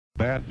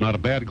not a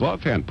bad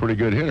glove hand. Pretty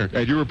good hitter.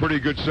 And you were a pretty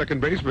good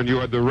second baseman. You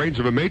had the range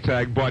of a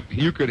Maytag, but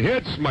you could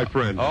hit, my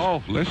friend.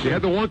 Oh, listen. You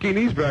had the wonky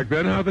knees back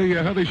then. How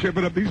they ship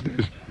it up these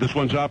days? This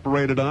one's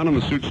operated on, and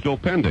the suit's still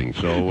pending.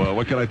 So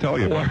what can I tell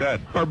you about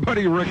that? Our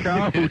buddy Rick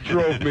Howe, who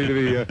drove me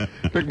to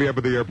picked me up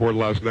at the airport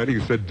last night, he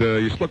said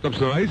you slipped up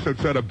some ice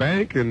outside a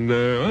bank and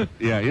what?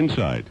 Yeah,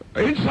 inside.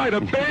 Inside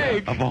a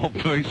bank? Of all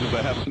places,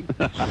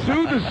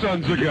 Sue the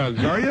sons of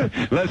guns, are you?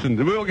 Listen,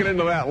 we'll get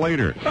into that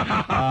later.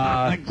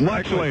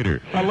 Much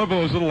later. I love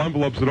those little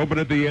envelopes that open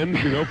at the end,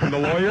 from the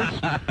lawyers.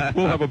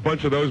 We'll have a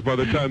bunch of those by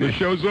the time the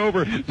show's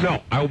over.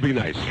 No, I'll be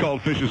nice. It's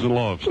called Fishes and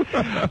Loaves.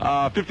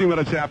 15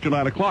 minutes after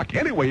 9 o'clock.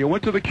 Anyway, you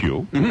went to the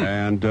Q,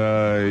 and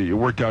you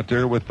worked out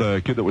there with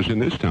a kid that was in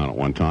this town at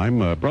one time.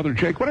 Brother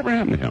Jake, whatever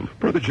happened to him?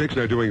 Brother Jake's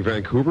now doing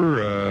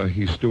Vancouver.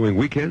 He's doing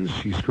weekends.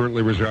 He's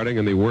currently residing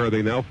in the Where Are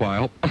They Now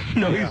file.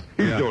 No,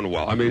 he's doing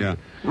well. I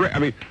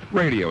mean,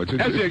 radio.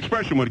 As the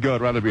expression would go,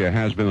 I'd rather be a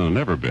has-been than a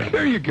never-been.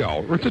 There you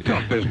go. It's a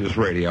tough business,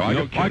 radio.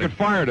 I got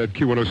fired at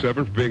Q107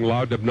 for being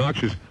loud and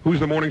obnoxious. Who's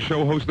the morning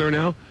show host there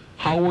now?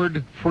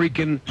 Howard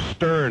freaking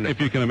Stern.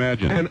 If you can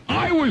imagine. And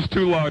I was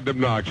too loud and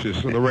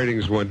obnoxious, and the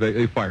ratings went.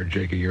 They fired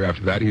Jake a year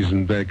after that. He's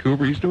in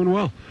Vancouver. He's doing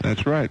well.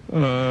 That's right.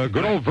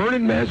 Good old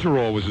Vernon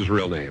Mazarol was his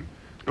real name.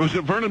 Was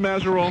it Vernon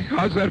Mazarol?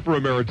 How's that for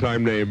a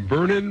maritime name?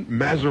 Vernon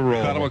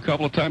Mazarol. Got him a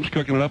couple of times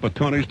cooking it up at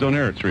Tony's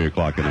Donaire at 3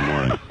 o'clock in the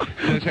morning.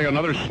 Let's take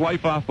another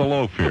slice off the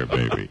loaf here,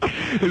 baby.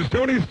 Is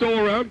Tony still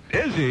around?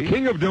 Is he?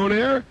 King of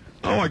Donaire?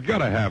 Oh, I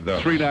gotta have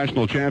those. 3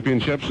 national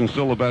championships and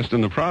still the best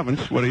in the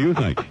province. What do you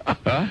think?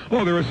 Huh?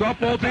 Oh, they're a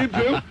softball team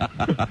too?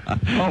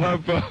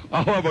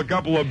 I'll have a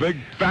couple of big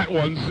fat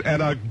ones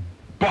and a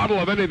bottle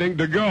of anything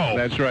to go.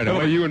 That's right. That'll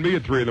be you and me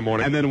at 3 in the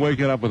morning. And then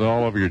waking up with it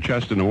all over your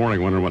chest in the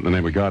morning, wondering what in the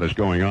name of God is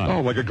going on.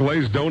 Oh, like a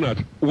glazed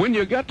donut. When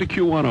you got to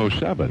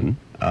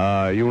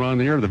Q107, you were on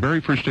the air the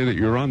very first day that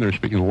you were on there,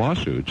 speaking of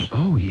lawsuits.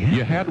 Oh, yeah.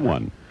 You had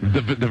one.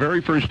 The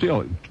very first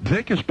deal.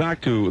 Take us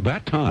back to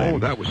that time. Oh,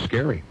 that was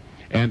scary.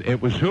 And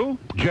it was who?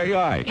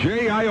 J.I.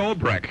 J.I.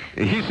 Albrecht.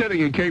 He's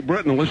sitting in Cape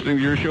Breton listening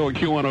to your show at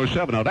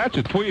Q107. Now, that's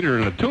a tweeter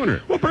and a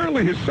tuner. Well,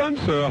 apparently his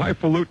son's a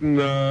highfalutin,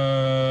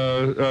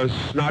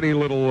 snotty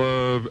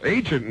little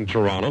agent in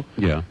Toronto.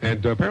 Yeah.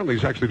 And apparently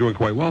he's actually doing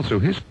quite well. So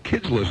his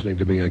kid's listening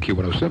to me on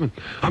Q107.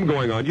 I'm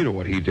going on, you know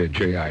what he did,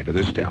 J.I., to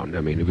this town.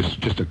 I mean, it was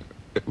just a...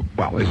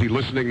 Well, is he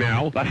listening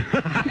now?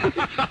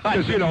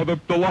 Because, the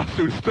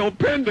lawsuit's still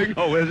pending.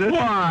 Oh, is it?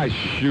 Why,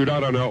 shoot, I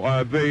don't know.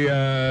 I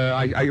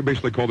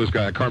basically call this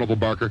guy a carnival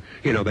barker.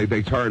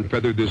 They tar and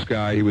feathered this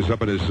guy. He was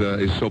up at his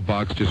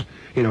soapbox just,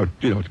 to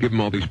give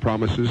him all these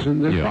promises.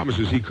 And the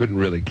promises he couldn't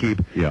really keep.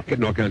 Yeah.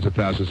 Getting all kinds of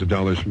thousands of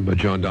dollars from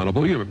John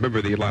Donovan. You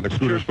remember the Atlantic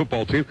Schooners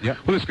football team? Yeah.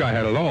 Well, this guy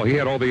had it all. He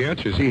had all the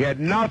answers. He had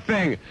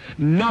nothing.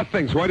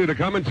 Nothing. So I did a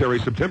commentary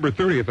September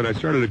 30th, and I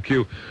started at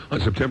Q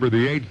on September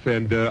the 8th,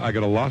 and I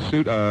got a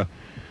lawsuit.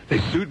 They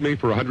sued me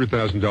for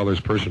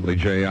 $100,000 personally,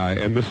 J.I.,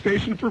 and the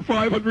station for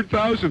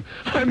 $500,000.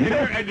 I'm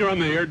here, and you're on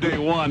the air day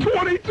one.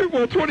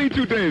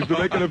 22 days to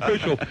make it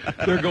official.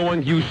 They're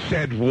going, you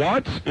said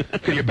what?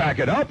 Can you back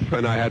it up?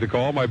 And I had to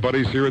call my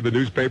buddies here at the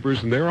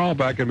newspapers, and they're all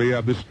backing me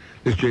up. This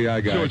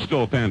J.I. guy. So it's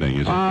still pending,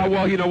 is it?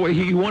 Well,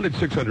 he wanted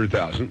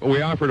 $600,000.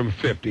 We offered him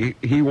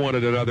 $50,000. He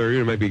wanted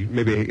another, maybe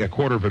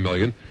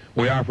 $250,000.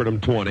 We offered him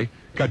 $20,000.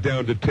 Got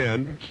down to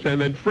 10, and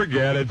then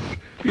forget it.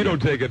 If you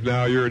don't take it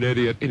now, you're an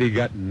idiot. And he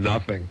got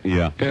nothing.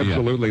 Yeah.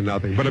 Absolutely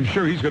nothing. But I'm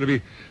sure he's going to be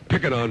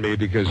picking on me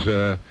because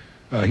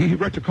he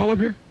wrote to call him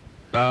here?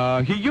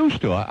 He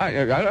used to.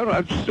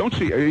 I just don't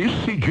see. I used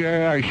to see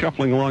J.I.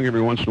 shuffling along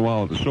every once in a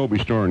while at the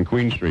Sobe store in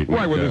Queen Street.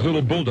 Right, with his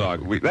little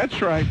bulldog.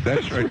 That's right.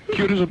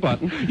 Cute as a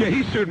button. Yeah,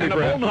 he sued me and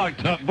for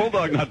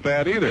bulldog not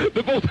bad either.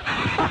 The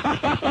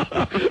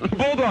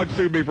bulldog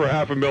sued me for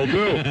 $500,000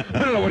 too. I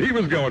don't know what he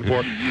was going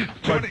for.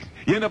 But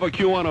you ended up at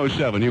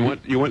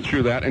Q107. You went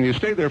through that, and you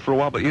stayed there for a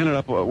while, but you ended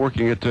up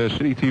working at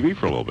City TV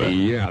for a little bit.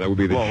 Yeah, that would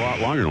be a lot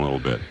longer than a little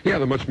bit. Yeah,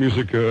 the Much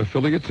Music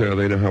affiliates.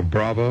 They now have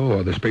Bravo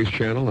or the Space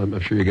Channel. I'm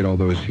sure you get all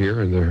those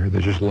here, and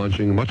they're just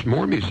launching much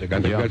more music.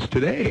 I think that's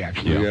today,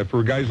 actually,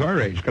 for guys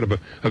our age. Kind of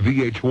a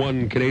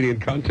VH1 Canadian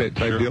content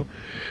type deal.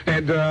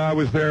 And I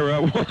was there. I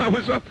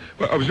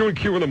was doing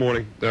Q in the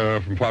morning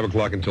from 5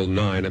 o'clock until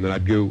 9, and then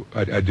I'd do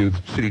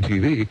City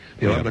TV,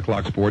 the 11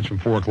 o'clock sports from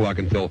 4 o'clock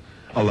until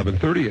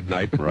 11:30 at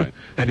night. Right.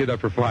 I did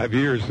that for 5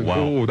 years. And,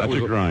 wow, that was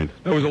a grind.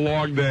 That was a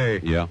long day.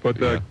 Yeah. But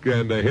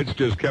and the hits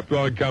just kept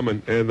on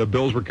coming, and the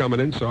bills were coming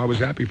in, so I was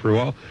happy for a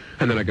while.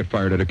 And then I got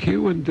fired at a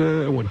Q, and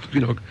went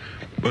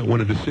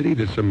into the city,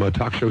 did some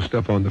talk show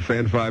stuff on the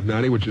Fan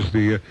 590, which is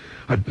the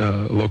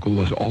local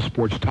all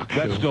sports talk show.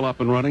 That's still up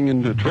and running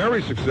and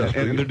very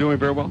successful. And they're doing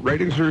very well.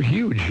 Ratings are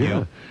huge.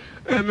 Yeah.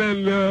 And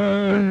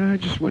then I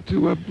just went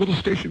to a little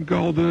station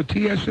called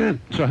TSN.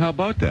 So how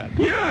about that?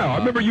 Yeah, I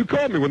remember you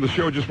called me when the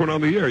show just went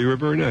on the air. You were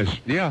very nice.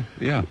 Yeah.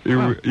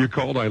 You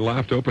called, I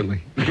laughed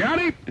openly.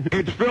 Johnny,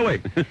 it's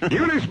Philly.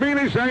 Eunice,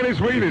 Meanies, Agnes,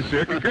 Weenus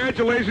here.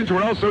 Congratulations,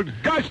 we're all so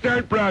gosh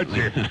darn proud of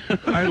you.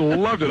 I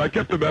loved it. I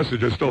kept the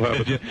message. I still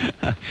have it.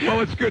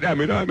 Well, it's good. I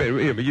mean,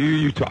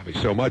 you taught me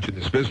so much in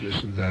this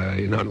business,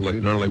 and not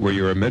only were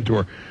you a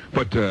mentor,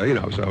 but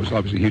so I was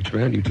obviously a huge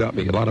fan. You taught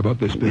me a lot about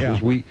this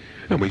business.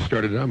 Yeah. We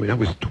started. I mean, I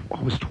was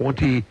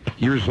 20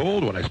 years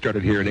old when I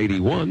started here in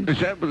 '81.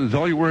 Is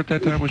all you were at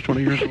that time was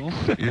 20 years old?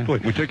 Exactly.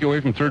 Yeah. We took you away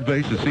from third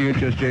base at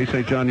CJCH,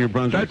 St. John, New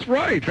Brunswick. That's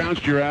right.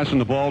 Trounced your ass in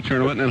the ball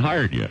tournament and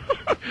hired you.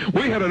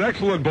 We had an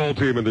excellent ball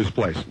team in this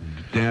place.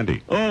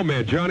 Dandy. Oh,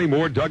 man, Johnny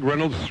Moore, Doug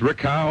Reynolds,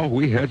 Rick Howe,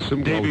 we had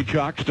some... Davy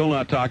Chalk still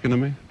not talking to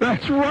me?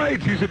 That's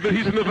right. He's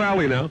in the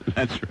Valley now.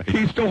 That's right.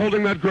 He's still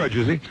holding that grudge,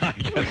 is he? I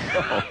guess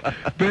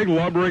so. Big,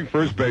 lumbering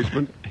first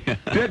baseman.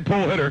 Dead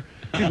pull hitter.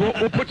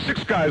 We'll put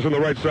 6 guys on the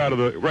right side of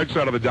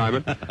the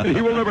diamond, and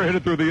he will never hit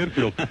it through the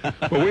infield.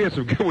 But we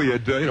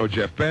had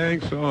Jeff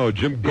Banks,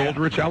 Jim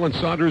Goldrich, Alan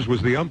Saunders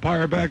was the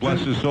umpire back then.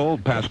 Bless his soul,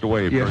 passed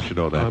away. Yes, First, you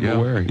know that. I'm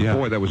aware. Yeah.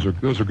 Boy, those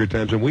were good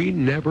times, and we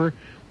never.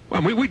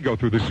 Well, we'd go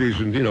through the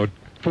season,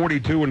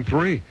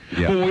 42-3.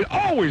 Yeah. But we'd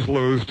always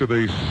lose to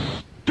the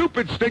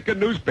stupid, stinking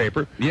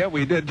newspaper. Yeah,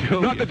 we did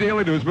too. Not the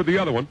Daily News, but the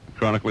other one.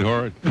 Chronically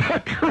Horrid.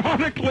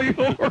 Chronically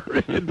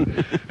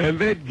Horrid. And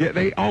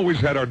they always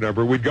had our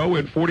number. We'd go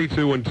in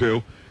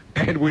 42-2,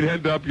 and we'd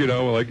end up,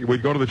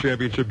 we'd go to the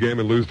championship game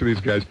and lose to these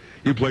guys.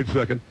 You played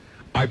second.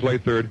 I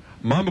played third.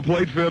 Mama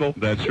played fiddle.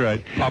 That's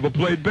right. Papa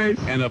played bass.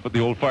 End up at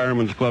the old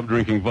Fireman's Club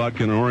drinking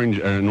vodka and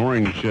an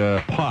orange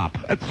pop.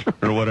 That's right.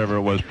 Or whatever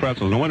it was,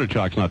 pretzels. No wonder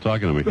Chalk's not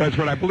talking to me. That's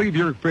right. I believe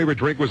your favorite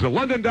drink was a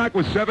London Dock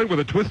with 7 with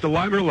a twist of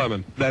lime or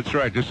lemon. That's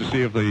right, just to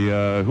see if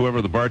the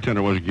whoever the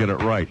bartender was would get it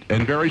right.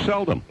 And very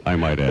seldom, I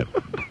might add.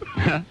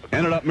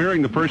 Ended up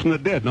marrying the person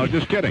that did. No,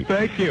 just kidding.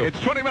 Thank you. It's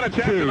 20 minutes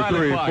after 2, 9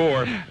 3,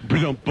 o'clock.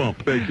 4.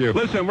 Bump. Thank you.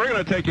 Listen, we're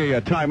going to take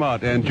a time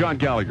out, and John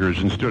Gallagher is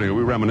in studio.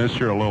 We reminisce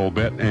here a little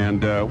bit,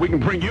 and we can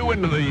bring you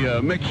into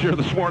the mix here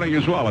this morning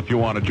as well if you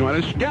want to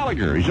join us.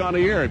 Gallagher, he's on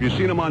the air. Have you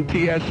seen him on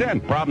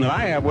TSN? Problem that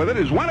I have with it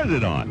is when is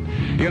it on?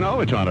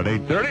 It's on at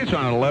 8:30. It's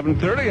on at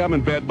 11:30. I'm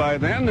in bed by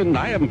then, and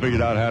I haven't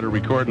figured out how to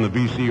record in the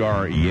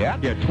VCR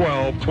yet. Yeah,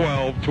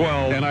 12.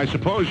 And I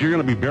suppose you're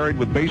going to be buried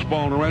with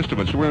baseball and the rest of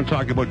it. So we're going to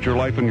talk about your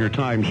life and your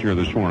times here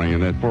this morning.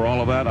 And for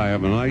all of that, I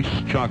have a nice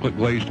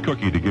chocolate-glazed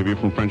cookie to give you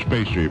from French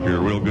Pastry if you're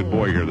a real good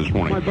boy here this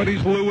morning. My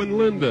buddies Lou and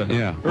Linda.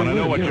 Yeah, but I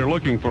know what you're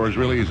looking for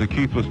is a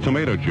Keith with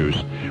tomato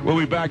juice. We'll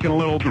be back in a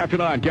little after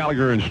that.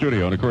 Gallagher in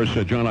studio. And, of course,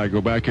 John and I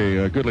go back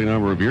a goodly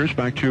number of years,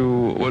 back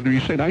to, what did you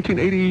say,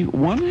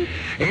 1981?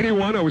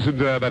 81, I was in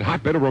that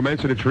hotbed of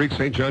romance and intrigue,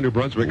 St. John, New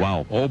Brunswick.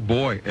 Wow. Oh,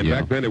 boy. And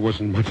back then, it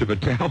wasn't much of a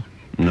town.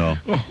 No.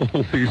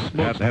 Holy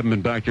smokes. I haven't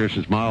been back there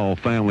since my old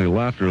family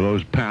left or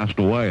those passed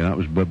away. And that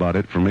was about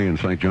it for me in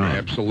St. John.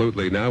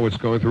 Absolutely. Now it's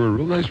going through a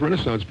real nice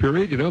renaissance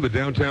period. The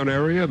downtown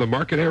area, the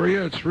market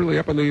area, it's really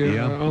up on the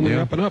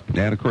up and up.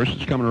 And, of course,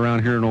 it's coming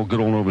around here in good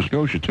old Nova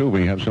Scotia, too.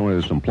 We have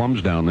some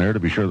plums down there to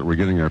be sure that we're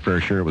getting our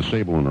fair share of a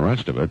sable and the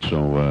rest of it.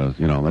 So,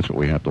 that's what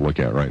we have to look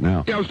at right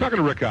now. Yeah, I was talking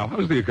to Rick Howe.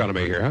 How's the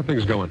economy here? How are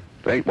things going?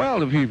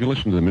 Well, if you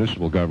listen to the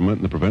municipal government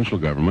and the provincial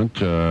government,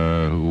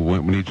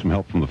 who need some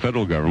help from the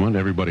federal government,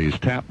 everybody is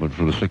tapped but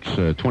for the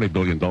 $20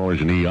 billion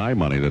in EI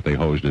money that they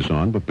hosed us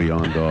on. But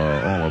beyond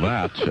all of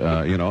that,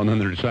 and then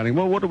they're deciding,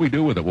 well, what do we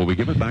do with it? Will we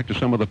give it back to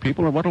some of the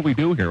people, or what do we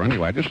do here?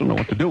 Anyway, I just don't know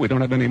what to do. We don't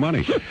have any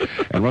money.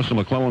 And Russell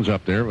McClellan's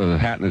up there with a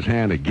hat in his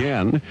hand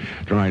again,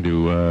 trying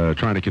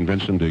to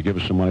convince them to give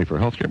us some money for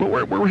health care. But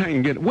we're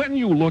hanging in. When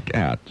you look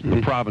at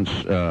the province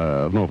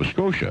of Nova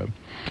Scotia,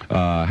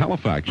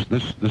 Halifax,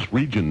 this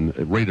region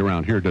right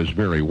around here does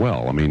very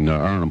well. I mean,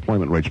 our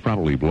unemployment rate's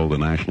probably below the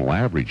national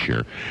average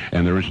here,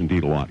 and there is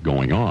indeed a lot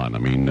going on. I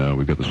mean,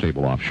 we've got the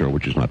Sable offshore,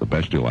 which is not the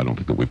best deal I don't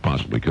think that we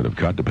possibly could have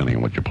cut, depending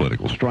on what your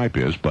political stripe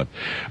is. But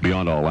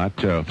beyond all that,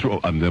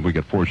 then we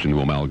get forced into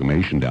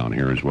amalgamation down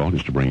here as well,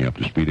 just to bring you up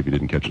to speed if you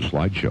didn't catch the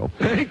slideshow.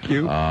 Thank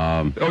you.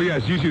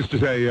 Yes, you used to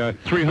say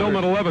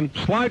 311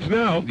 slides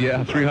now.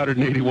 Yeah,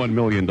 $381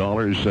 million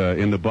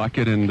in the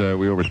bucket, and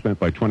we overspent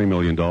by $20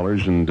 million,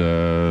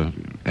 and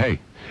hey.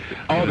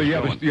 Oh,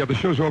 the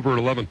show's over at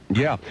 11.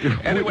 Yeah.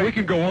 Anyway, we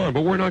can go on,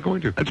 but we're not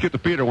going to. Let's get to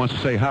Peter. Wants to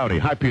say howdy.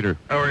 Hi, Peter.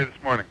 How are you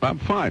this morning? I'm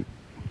fine.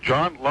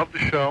 John, love the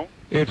show.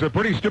 It's a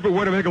pretty stupid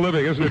way to make a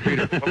living, isn't it,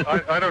 Peter?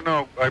 Well, I don't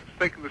know. I was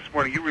thinking this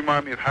morning, you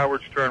remind me of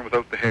Howard Stern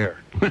without the hair.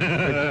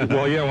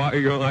 Well,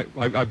 yeah,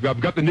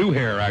 I've got the new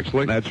hair,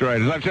 actually. That's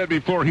right. As I've said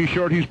before, he's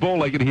short, he's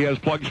bow-legged, he has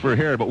plugs for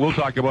hair, but we'll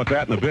talk about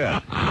that in a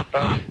bit.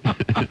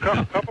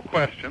 Couple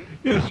questions.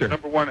 Yes, sir.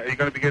 Number one, are you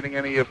going to be getting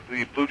any of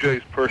the Blue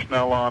Jays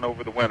personnel on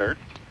over the winter?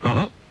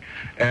 Uh-huh.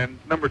 And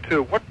number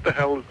two, what the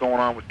hell is going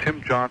on with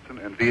Tim Johnson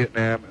and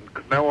Vietnam?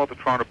 Because now all the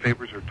Toronto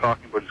papers are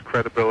talking about his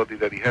credibility,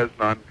 that he has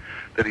none,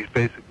 that he's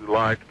basically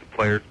lied to the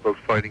players about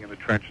fighting in the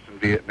trenches in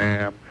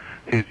Vietnam.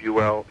 his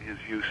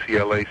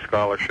UCLA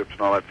scholarships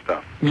and all that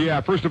stuff. Yeah,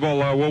 first of all,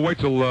 we'll wait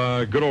till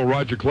good old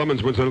Roger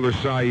Clemens wins another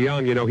Cy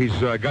Young. You know, he's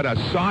got a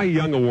Cy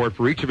Young award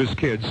for each of his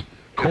kids.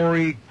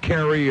 Corey,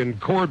 Carrie, and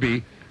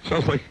Corby.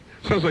 Sounds like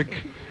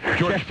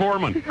George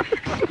Foreman.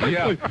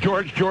 Yeah,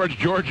 George,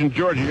 and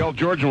George. You yelled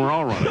George and we're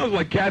all running. Sounds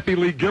like Kathy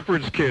Lee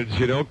Gifford's kids,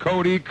 you know.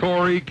 Cody,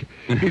 Corey.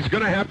 He's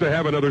going to have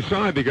another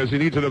son because he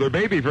needs another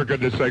baby, for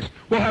goodness sakes.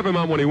 We'll have him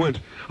on when he wins.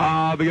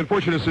 The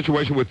unfortunate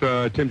situation with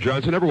Tim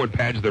Johnson, everyone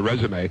pads their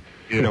resume.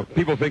 Yeah. You know,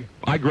 people think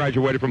I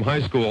graduated from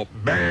high school.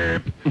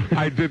 Bam!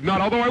 I did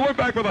not, although I went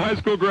back for the high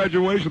school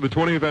graduation, the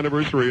 20th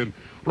anniversary in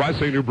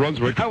Ricey, New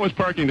Brunswick. How was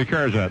parking the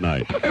cars that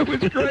night? It was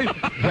great.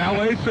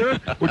 Valet, sir,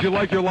 would you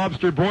like your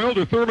lobster broiled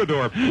or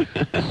thermidor?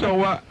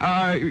 So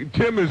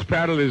Tim has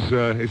paddled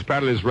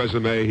his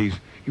resume.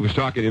 He was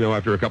talking, you know,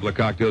 after a couple of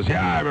cocktails.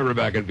 Yeah, I remember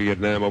back in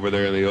Vietnam over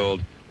there in the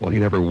old. Well, he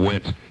never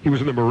went. He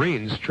was in the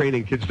Marines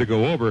training kids to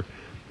go over.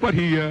 But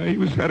he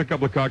had a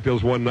couple of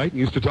cocktails one night and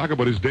used to talk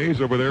about his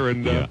days over there.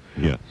 And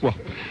yeah. Well,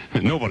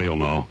 nobody will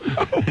know.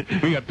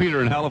 We got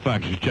Peter in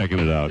Halifax who's checking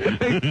it out.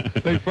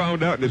 They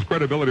found out, and his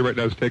credibility right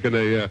now is taking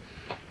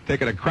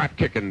a crap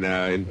kicking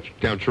in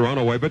down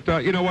Toronto way.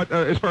 But you know what?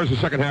 As far as the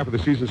second half of the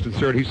season is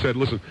concerned, he said,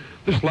 "Listen,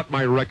 just let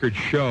my record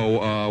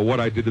show what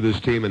I did to this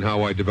team and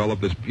how I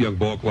developed this young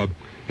ball club,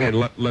 and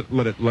let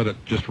it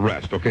just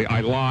rest. Okay,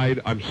 I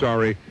lied. I'm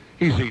sorry."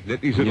 He's eating it.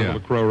 He's in a little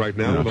crow right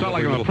now. It's not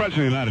like I'm the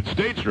president of the United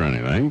States or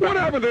anything. What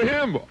happened to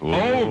him?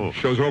 Oh,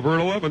 show's over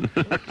at 11.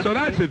 So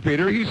that's it,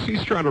 Peter.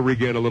 He's trying to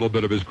regain a little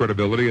bit of his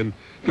credibility, and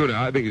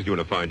I think he's doing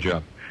a fine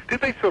job.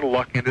 Did they sort of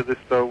luck into this,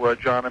 though,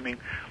 John? I mean,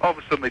 all of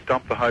a sudden they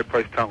dumped the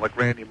high-priced talent like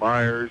Randy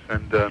Myers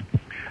and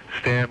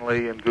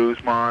Stanley and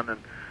Guzman,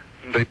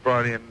 and they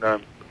brought in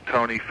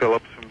Tony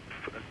Phillips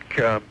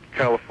from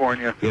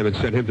California. Yeah, and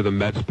sent him to the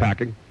Mets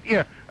packing.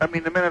 Yeah, I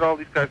mean, the minute all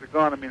these guys are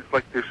gone, I mean, it's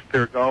like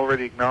they're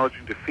already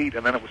acknowledging defeat,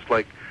 and then it was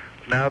like,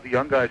 now the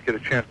young guys get a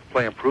chance to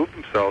play and prove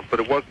themselves, but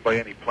it wasn't by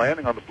any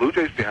planning on the Blue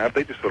Jays' behalf.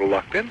 They just sort of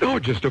lucked into it. No,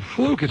 just a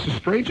fluke. It's the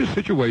strangest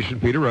situation,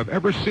 Peter, I've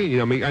ever seen.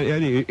 I mean,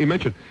 and he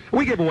mentioned,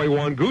 we gave away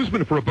Juan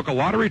Guzman for a book of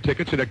lottery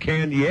tickets and a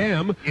canned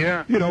yam.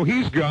 Yeah. You know,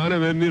 he's gone,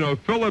 and then, you know,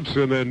 Phillips,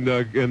 and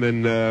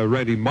then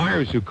Randy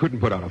Myers, who couldn't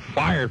put out a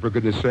fire, for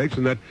goodness sakes,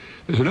 and that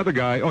there's another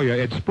guy,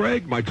 Ed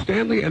Sprague, Mike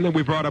Stanley, and then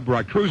we brought up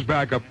Brock Cruz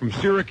back up from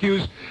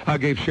Syracuse,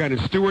 gave Shannon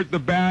Stewart the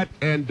bat,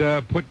 and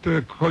put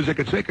Jose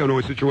Canseco into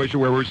a situation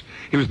where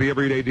he was the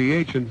everyday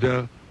DH,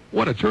 and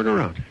what a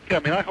turnaround. Yeah, I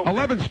mean, I hope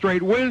 11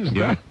 straight wins.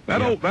 Yeah.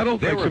 That'll take some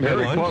headlines. They were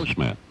very close,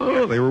 man.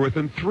 Oh, they were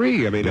within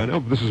 3. I mean, I know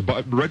this is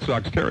Red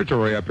Sox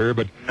territory up here,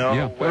 but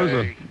there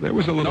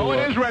was a little. No,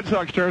 it is Red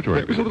Sox territory.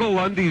 There was a little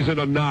undies and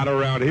a knot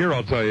around here,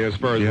 I'll tell you, as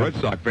far as Red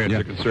Sox fans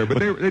are concerned. But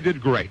they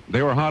did great.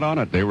 They were hot on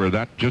it. They were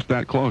just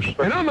that close.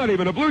 And I'm not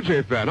even a Blue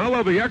Jay fan. I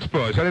love the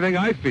Expos. Anything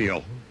I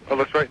feel. Oh,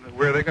 that's right.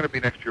 Where are they going to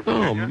be next year?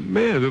 Oh,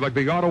 man, they're like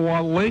the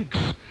Ottawa Lynx.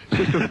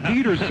 It's just a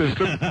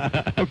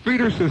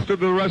feeder system to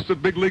the rest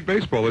of Big League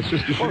Baseball. It's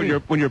just a shame.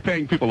 When you're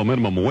paying people a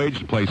minimum wage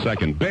to play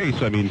second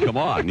base, I mean, come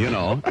on, you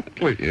know. Not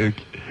good.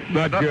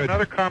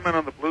 Another comment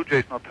on the Blue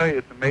Jays, and I'll tell you,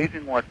 it's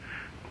amazing what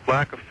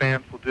lack of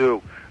fans will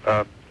do.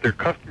 Their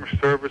customer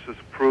service is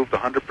approved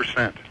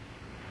 100%.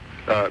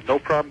 No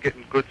problem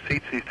getting good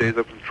seats these days.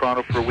 Up in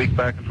Toronto for a week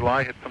back in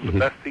July. Had some of the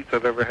best seats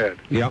I've ever had.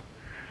 Yep.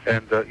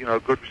 And,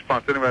 good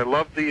response. Anyway, I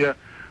love the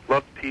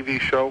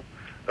TV show.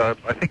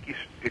 I think he's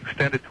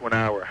extended to an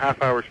hour.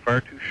 Half hour is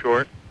far too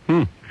short.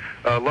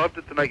 Loved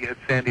it tonight. You had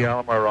Sandy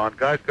Alomar on.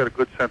 Guy's got a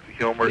good sense of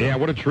humor. Yeah,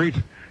 what a treat.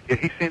 Yeah,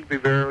 he seemed to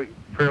be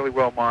fairly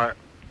well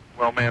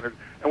mannered.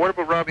 And what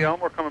about Robbie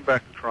Elmore coming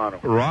back to Toronto?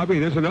 Robbie,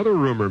 there's another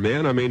rumor,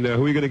 man. I mean,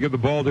 who are you going to give the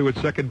ball to at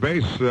second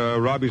base?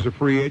 Robbie's a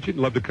free agent.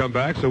 Love to come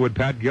back. So would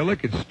Pat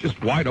Gillick. It's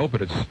just wide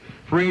open. It's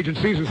free agent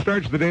season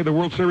starts the day the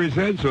World Series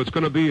ends, so it's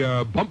going to be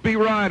a bumpy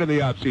ride in the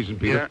offseason,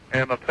 Peter.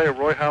 Yeah, and I'll tell you,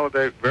 Roy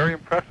Halladay, very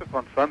impressive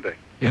on Sunday.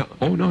 Yeah.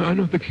 Oh, no, I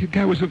know. The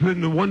guy was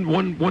within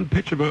one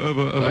pitch of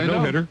a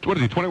no-hitter. What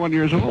is he, 21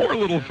 years old? Poor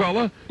little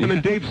fella. And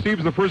then Dave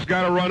Steve's the first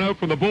guy to run out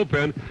from the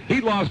bullpen.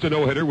 He lost a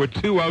no-hitter with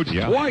 2 outs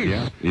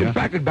twice. Yeah. In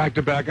fact, in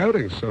back-to-back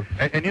outings. So.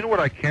 And you know what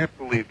I can't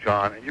believe,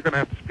 John, and you're going to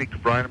have to speak to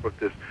Brian about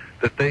this,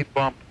 that they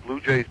bumped Blue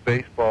Jays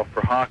baseball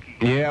for hockey.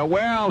 Yeah,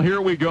 well,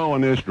 here we go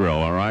in this drill,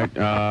 all right?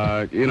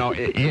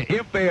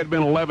 If they had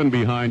been 11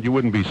 behind, you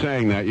wouldn't be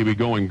saying that. You'd be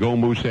going, go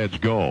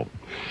Mooseheads, go.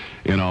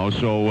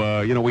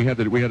 So we had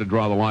to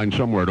draw the line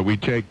somewhere. Do we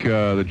take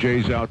the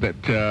Jays out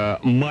that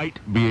might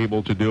be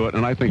able to do it?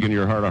 And I think in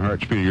your heart of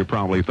hearts, Peter, you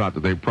probably thought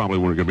that they probably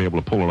weren't going to be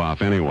able to pull it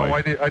off anyway. Oh,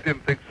 I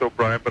didn't think so,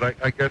 Brian, but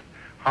I guess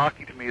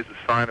hockey to me is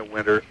a sign of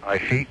winter. I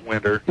hate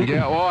winter.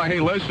 Yeah, well, hey,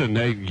 listen,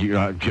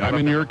 I'm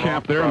in your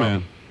camp there,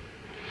 man.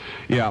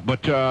 Yeah,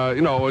 but,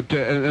 and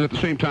at the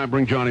same time,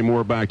 bring Johnny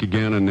Moore back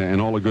again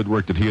and all the good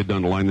work that he had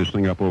done to line this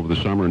thing up over the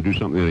summer and do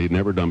something that he'd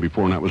never done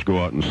before, and that was go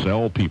out and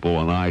sell people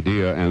an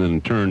idea and then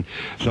in turn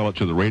sell it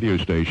to the radio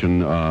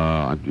station.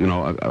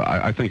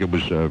 I think it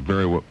was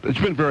it's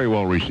been very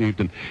well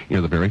received, and,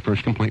 the very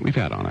first complaint we've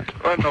had on it.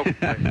 No.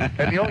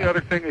 And the only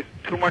other thing is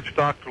too much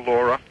Dr.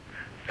 Laura,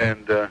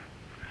 and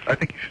I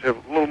think you should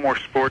have a little more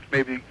sports,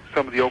 maybe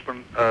some of the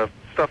open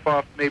stuff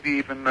off, maybe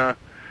even the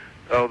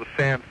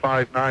Fan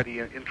 590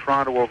 in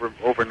Toronto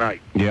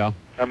overnight. Yeah.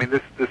 I mean,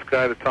 this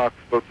guy that talks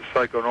about the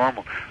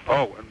psychonormal.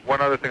 Oh, and one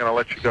other thing, and I'll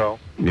let you go.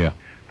 Yeah.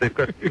 They've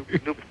got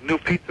new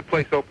pizza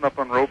place open up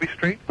on Roby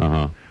Street.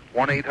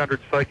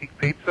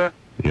 1-800-Psychic-Pizza.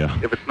 Yeah.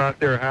 If it's not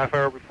there a half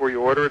hour before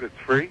you order it, it's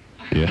free.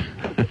 Yeah.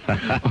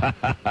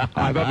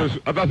 I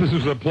thought this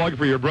was a plug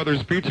for your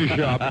brother's pizza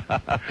shop.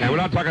 And we're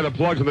not talking the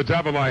plugs on the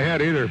top of my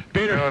head either.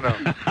 Peter. No.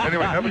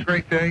 Anyway, have a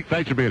great day.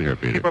 Thanks for being here,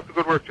 Peter. Keep up the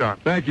good work, John.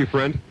 Thank you,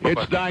 friend.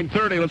 It's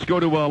 9:30. Let's go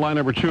to line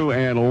number 2,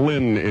 and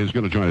Lynn is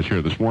going to join us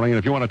here this morning. And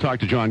if you want to talk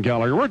to John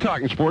Gallager, we're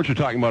talking sports. We're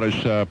talking about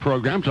his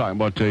program, talking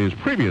about his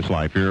previous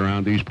life here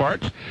around these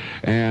parts.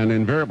 And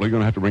invariably, you're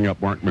going to have to bring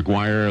up Mark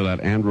McGuire, that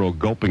Andro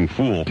gulping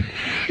fool,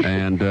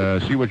 and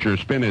see what your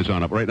spin is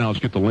on it. Right now, let's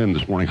get to Lynn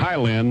this morning. Hi,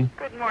 Lynn.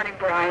 Good morning,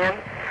 Brian.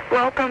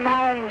 Welcome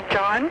home,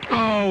 John.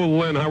 Oh,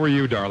 Lynn, how are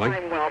you, darling?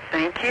 I'm well,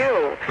 thank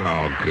you.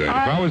 Oh, good. If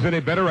I was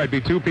any better, I'd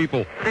be 2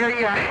 people. There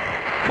you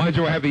are. Mind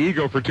you, I have the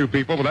ego for 2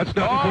 people, but that's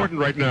not important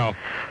right now.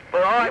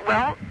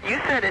 Well, you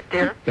said it,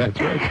 dear. That's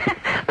right.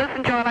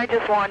 Listen, John, I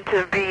just want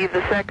to be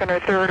the second or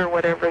third or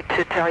whatever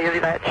to tell you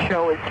that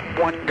show is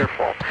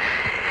wonderful.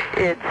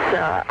 It's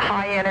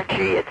high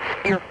energy.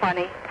 You're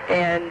funny.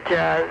 And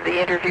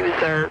the interviews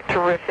are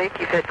terrific.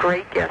 You've had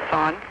great guests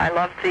on. I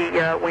love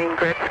the Wayne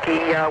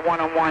Gretzky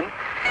one-on-one.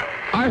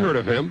 I heard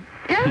of him.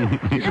 Yeah.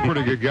 He's a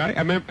pretty good guy.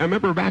 I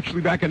remember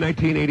actually back in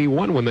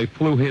 1981 when they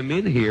flew him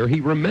in here.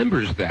 He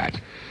remembers that.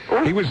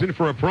 He was in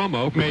for a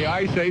promo. May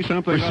I say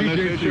something on this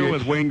issue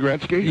with Wayne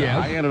Gretzky? Yes.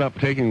 I ended up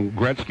taking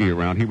Gretzky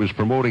around. He was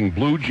promoting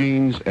blue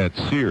jeans at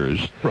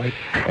Sears. Right.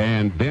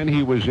 And then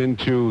he was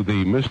into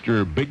the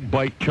Mr. Big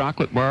Bite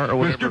chocolate bar or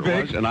whatever Mr. Big.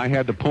 it was. And I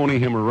had to pony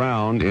him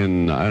around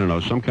in, I don't know,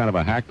 some kind of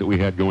a hack that we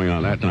had going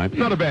on that time.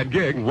 Not a bad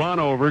gig. Run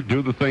over,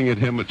 do the thing at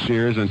him at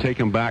Sears, and take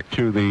him back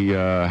to the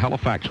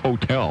Halifax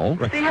Hotel.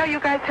 See how you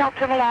guys helped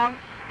him along?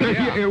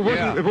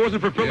 If it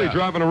wasn't for Philly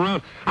driving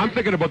around, I'm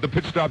thinking about the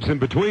pit stops in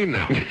between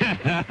now.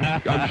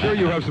 I'm sure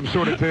you have some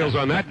sort of tales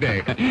on that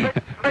day.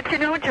 But you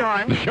know,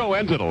 John... The show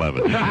ends at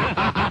 11.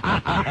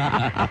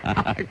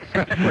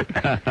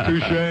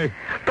 Touche.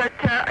 But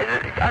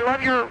I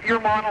love your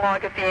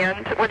monologue at the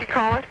end. What do you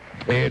call it?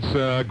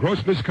 It's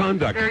gross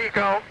misconduct. There you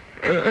go.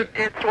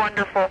 It's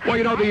wonderful. Well,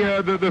 you know,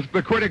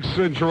 the critics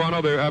in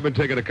Toronto, I've been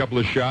taking a couple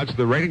of shots.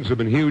 The ratings have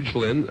been huge,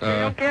 Lynn. I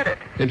don't get it.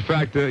 In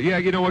fact,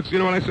 you know what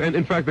I say? And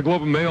in fact, the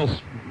Globe and Mail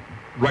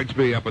writes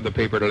me up in the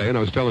paper today, and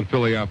I was telling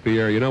Philly off the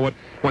air, you know what?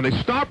 When they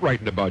stop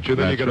writing about you,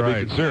 then you got to be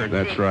concerned.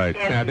 That's right.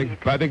 And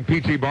I think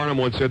P.T. Barnum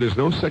once said there's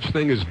no such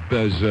thing as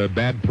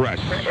bad press.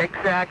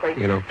 Exactly.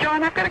 You know.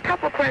 John, I've got a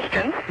couple of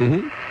questions.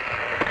 Mm-hmm.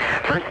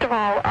 First of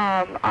all,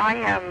 I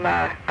am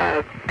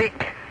a big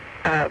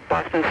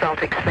Boston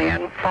Celtics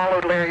fan.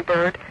 Followed Larry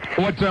Bird.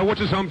 What's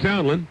his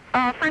hometown, Lynn?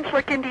 French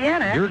Lick,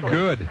 Indiana. Actually. You're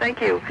good.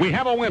 Thank you. We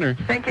have a winner.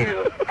 Thank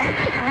you.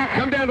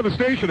 Come down to the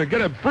station and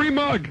get a free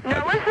mug.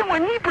 Now, listen,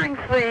 when he brings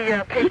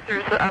the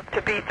Pacers up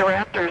to beat the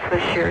Raptors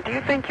this year, do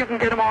you think you can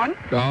get him on?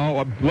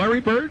 Oh,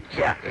 Larry Bird?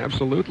 Yeah.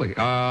 Absolutely.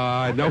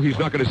 I know he's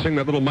not going to sing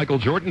that little Michael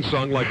Jordan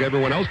song like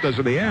everyone else does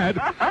in the ad.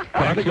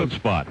 Excellent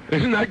spot.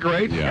 Isn't that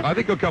great? Yeah. I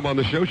think he'll come on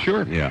the show,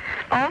 sure. Yeah.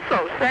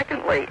 Also,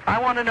 secondly,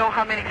 I want to know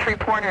how many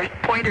three-pointers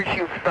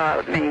you've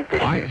made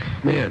this year.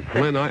 Man,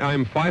 Lynn,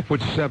 I'm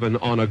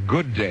 5'7" on a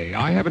good day.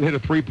 I haven't hit a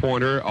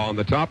three-pointer on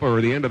the top or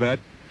the end of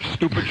that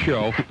stupid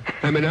show.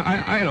 I mean,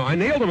 I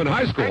nailed them in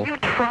high school. Are you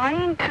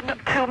trying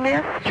to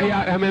miss?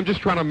 Yeah, I mean, I'm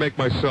just trying to make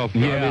myself.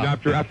 Yeah. I mean,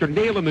 after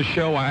nailing the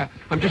show,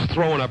 I'm just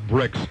throwing up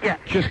bricks. Yeah.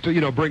 Just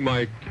to bring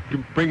my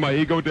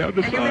ego down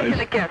to And you're making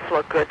the guests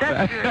look good.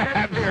 That's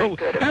very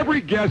good.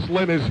 Every guest,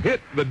 Lynn, has hit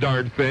the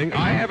darn thing.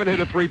 I haven't hit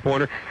a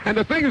three-pointer, and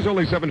the thing is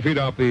only 7 feet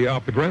off the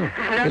ground.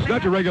 It's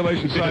not your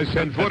regulation size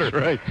 10-footer.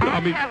 That's right.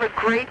 I have a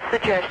great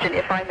suggestion,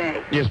 if I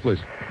may. Yes, please.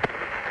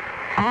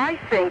 I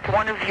think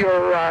one of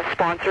your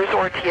sponsors,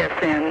 or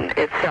TSN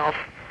itself,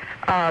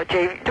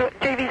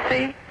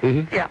 JVC,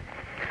 Mm-hmm. yeah.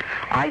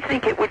 I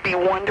think it would be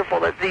wonderful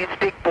that these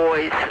big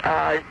boys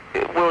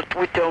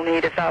would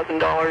donate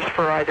 $1,000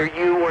 for either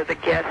you or the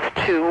guests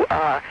to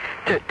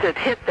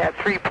hit that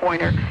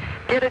three-pointer,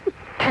 get a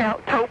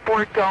tote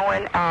board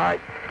going,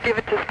 give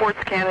it to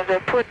Sports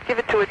Canada, give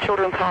it to a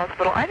children's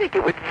hospital. I think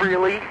it would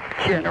really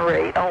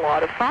generate a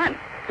lot of fun.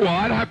 Well,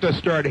 I'd have to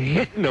start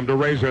hitting them to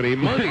raise any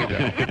money.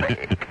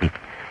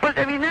 But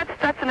I mean,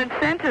 that's an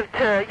incentive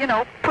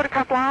to, put a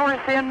couple hours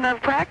in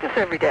practice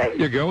every day.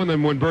 You go, and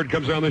then when Bird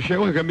comes on the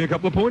show, he'll give me a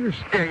couple of pointers.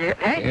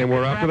 Hey, and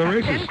we're off to the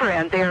races.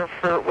 $10,000 there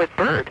with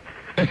Bird.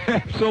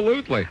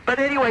 Absolutely. But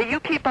anyway,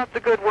 you keep up the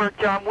good work,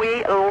 John.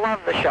 We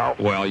love the show.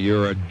 Well,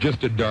 you're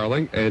just a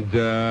darling, and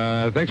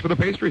thanks for the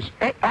pastries.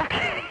 Hey,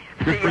 okay.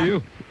 Good for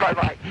you.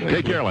 Bye-bye.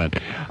 Take care, Lynn.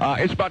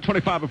 It's about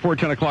 25 before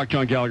 10 o'clock.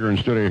 John Gallager in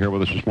studio here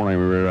with us this morning.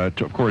 We were,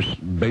 of course,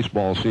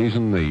 baseball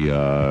season.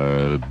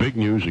 The big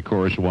news, of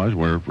course, was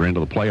we're into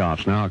the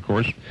playoffs now, of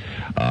course.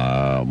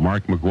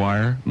 Mark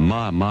McGwire,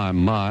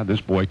 my,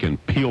 this boy can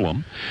peel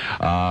them.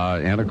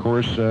 And, of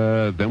course,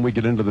 then we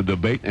get into the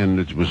debate, and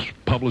it was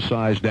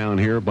publicized down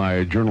here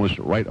by journalists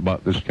that write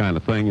about this kind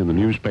of thing in the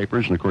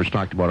newspapers, and, of course,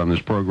 talked about on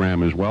this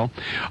program as well.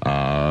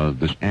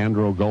 This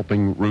andro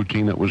gulping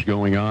routine that was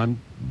going on.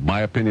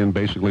 My opinion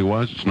basically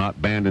was it's not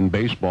banned in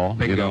baseball.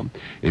 Bingo. You know,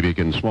 if you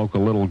can smoke a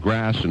little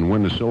grass and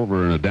win the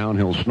silver in a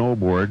downhill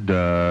snowboard,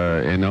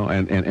 you know,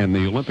 and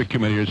the Olympic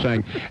Committee is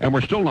saying, and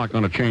we're still not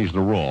going to change the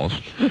rules.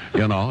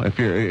 You know, if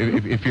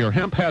you're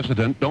hemp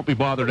hesitant, don't be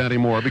bothered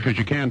anymore because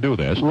you can do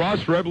this. Ross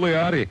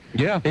Rebliati.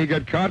 Yeah. He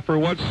got caught for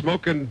what,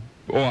 smoking...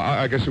 Well,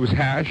 I guess it was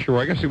hash, or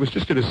I guess it was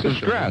just in a system.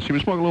 It was grass. He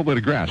was smoking a little bit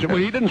of grass. Well,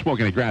 he didn't smoke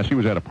any grass. He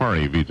was at a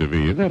party, vis-a-vis.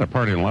 He was at a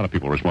party, and a lot of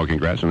people were smoking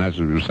grass, and that's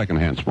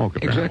secondhand smoke,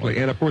 apparently. Exactly.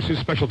 And, of course, his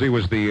specialty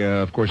was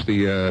the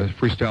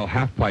freestyle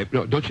half pipe.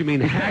 No, don't you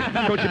mean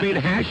hash? Don't you mean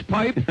hash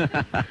pipe?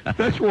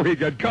 That's where he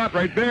got caught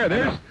right there.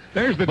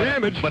 There's the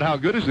damage. But how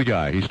good is the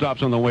guy? He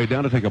stops on the way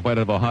down to take a bite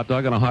of a hot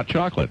dog and a hot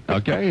chocolate,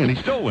 okay? And he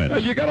still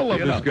wins. You got to love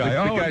this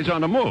guy. The guy's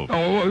on the move.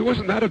 Oh,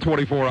 wasn't that a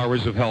 24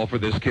 hours of hell for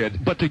this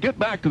kid? But to get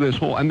back to this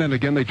whole, and then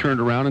again they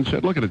turned around and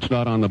said, look, it's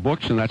not on the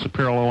books, and that's a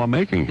parallel I'm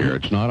making here.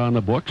 It's not on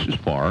the books as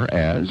far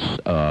as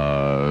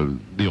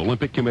the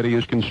Olympic Committee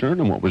is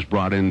concerned, and what was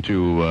brought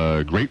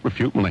into great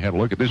refute when they had a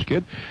look at this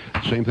kid.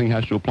 Same thing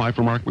has to apply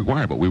for Mark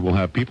McGwire, but we will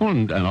have people,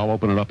 and I'll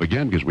open it up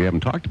again because we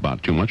haven't talked about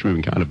it too much. We've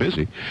been kind of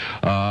busy.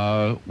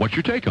 What's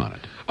your take on it?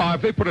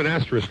 If they put an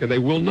asterisk, and they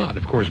will not,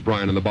 of course,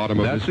 Brian, on the bottom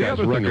of this guy's record. That's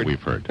the other thing that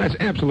we've heard. That's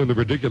absolutely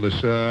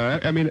ridiculous.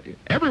 I mean,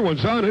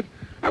 everyone's on it.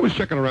 I was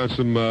checking around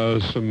some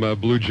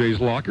Blue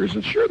Jays lockers,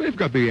 and sure, they've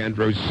got the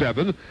Andro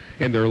 7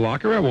 in their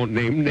locker. I won't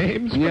name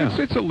names, but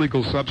it's a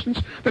legal substance.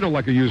 They don't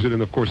like to use it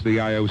in, of course, the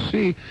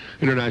IOC,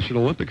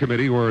 International Olympic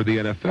Committee, or the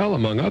NFL,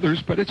 among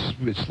others, but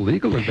it's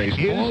legal in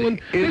baseball.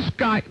 And this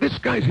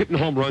guy's hitting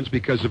home runs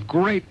because of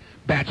great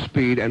bat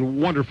speed and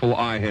wonderful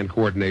eye-hand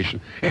coordination,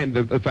 and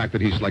the fact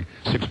that he's like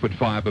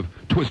 6'5" of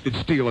twisted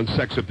steel and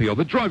sex appeal.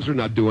 The drugs are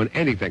not doing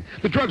anything.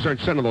 The drugs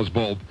aren't sending those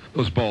balls,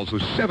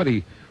 those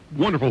 70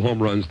 wonderful home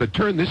runs that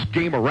turned this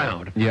game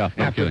around. Yeah.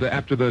 After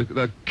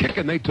the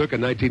kicking they took in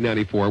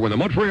 1994 when the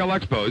Montreal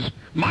Expos,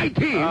 my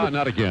team,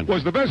 not again,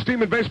 was the best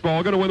team in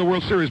baseball, going to win the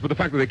World Series. But the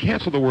fact that they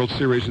canceled the World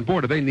Series, and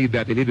boy, do they need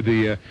that. They needed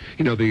the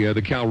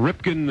Cal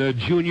Ripken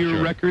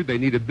Jr. record. They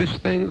needed this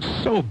thing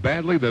so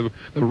badly. The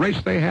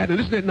race they had, and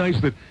isn't it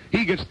nice that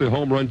he gets the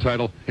home run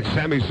title and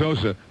Sammy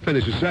Sosa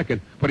finishes second,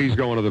 but he's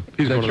going to the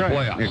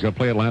playoffs. He's going to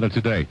play Atlanta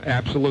today.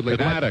 Absolutely.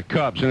 Atlanta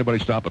Cubs. Anybody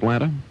stop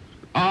Atlanta?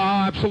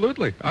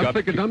 Absolutely. I'm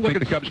looking at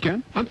the Cubs,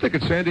 Ken? I'm thinking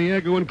San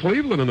Diego and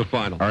Cleveland in the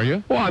final. Are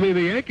you? Well, I mean,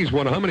 the Yankees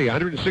won how many?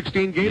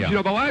 116 games? Yeah. You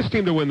know, the last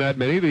team to win that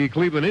many, the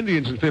Cleveland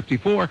Indians in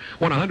 54,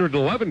 won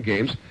 111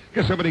 games.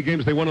 Guess how many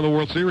games they won in the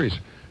World Series?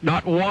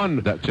 Not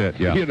one. That's it,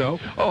 yeah. You know?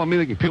 Oh, I mean,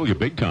 they can peel you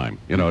big time,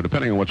 you know,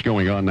 depending on what's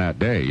going on that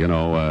day. You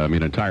know, I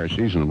mean, entire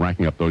season,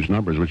 ranking up those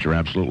numbers, which are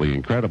absolutely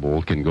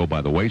incredible, can go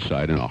by the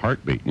wayside in a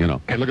heartbeat, you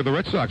know. And look at the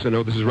Red Sox. I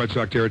know this is Red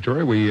Sox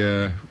territory.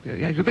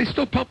 Do they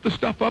still pump the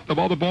stuff up of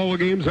all the ball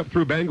games up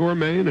through Bangor,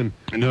 Maine? And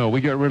no, we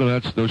got rid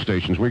of those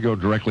stations. We go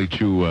directly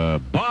to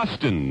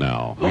Boston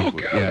now. Oh,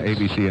 God. Yeah,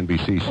 ABC,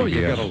 NBC, CBS. Oh,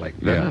 you got to like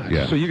that.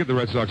 Yeah. So you get the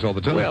Red Sox all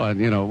the time. Well, and,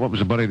 you know, what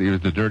was the buddy that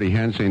used the dirty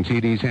hands saying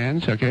TD's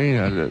hands? Okay,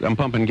 I'm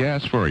pumping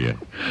gas for you.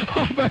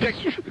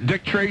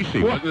 Dick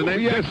Tracy. Well, what's the name?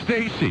 yes.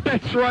 Dick Stacy.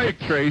 That's right.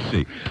 Dick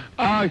Tracy.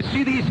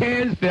 See these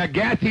hands? They're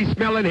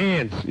gassy-smelling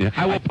hands. Yeah.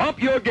 I will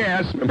pump your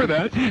gas. Remember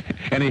that?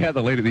 And he had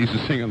the lady that used to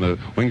sing on the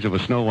wings of a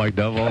snow white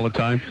dove all the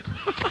time.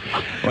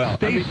 Well,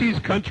 Stacy's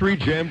Country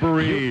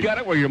Jamboree. You got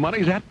it where your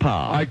money's at,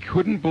 pal. I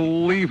couldn't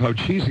believe how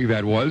cheesy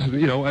that was.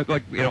 You know, I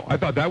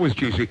thought that was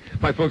cheesy.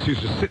 My folks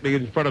used to sit me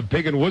in front of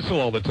Pig and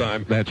Whistle all the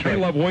time. That's right. They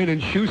love Wayne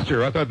and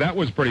Schuster. I thought that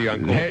was pretty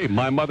uncool. Hey,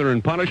 my mother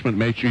in punishment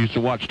made sure used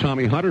to watch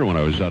Tommy Hunter when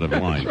I was out of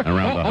line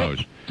around the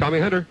house. Tommy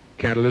Hunter,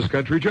 Canada's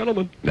country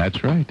gentleman.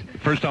 That's right.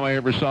 First time I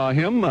ever saw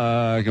him,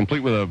 complete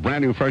with a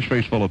brand new fresh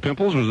face full of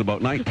pimples, was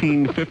about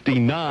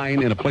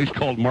 1959 in a place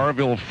called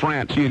Marville,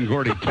 France. He and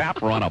Gordy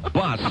Tapp were on a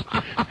bus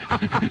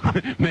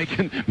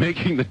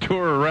making the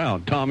tour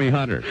around. Tommy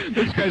Hunter.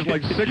 This guy's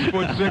like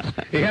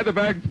 6'6". He had the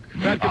bad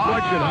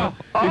complexion,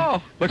 huh?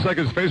 Looks like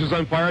his face was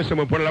on fire.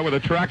 Someone put it out with a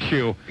track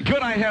shoe. Could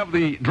I have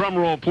the drum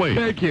roll, please?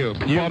 Thank you.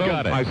 You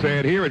got it. I say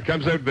it here. It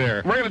comes out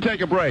there. We're going to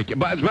take a break.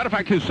 But as a matter of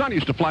fact, his son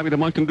used to fly me to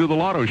Moncton to do the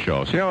lotto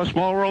show. See how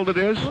small world it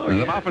is? Oh, As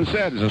yeah. I've often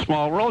said, it's a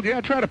small world. Yeah,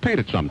 try to paint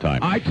it sometime.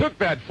 I took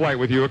that flight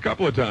with you a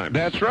couple of times.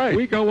 That's right.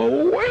 We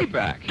go way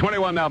back.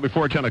 21 now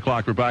before 10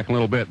 o'clock. We're back in a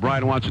little bit.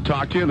 Brian wants to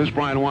talk to you. This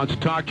Brian wants to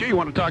talk to you. You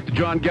want to talk to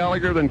John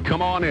Gallager? Then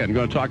come on in.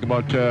 Going to talk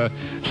about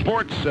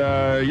sports.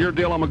 Your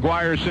deal on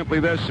McGwire is simply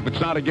this. If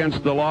it's not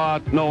against the law,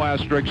 no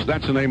asterisks.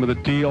 That's the name of the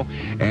deal.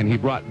 And he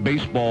brought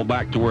baseball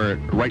back to where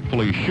it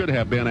rightfully should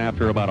have been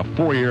after about a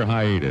 4-year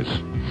hiatus.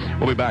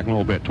 We'll be back in a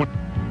little bit.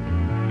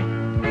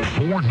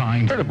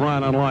 49. Heard of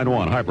Brian on line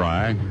 1. Hi,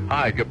 Brian.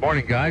 Hi, good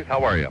morning, guys.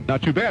 How are you?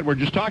 Not too bad. We're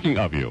just talking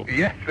of you.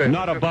 Yes.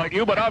 Not about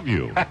you, but of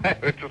you.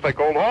 It's just like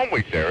old home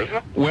week there, isn't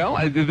it? Well,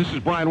 this is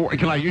Brian.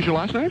 Can I use your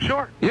last name?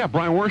 Sure. Yeah,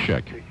 Brian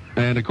Warswick.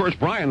 And, of course,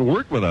 Brian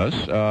worked with us.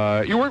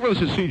 You worked with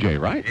us at CJ,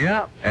 right?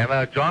 Yeah, and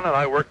John and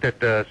I worked at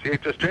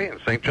CJCH in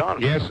St.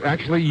 John's. Yes,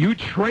 actually, you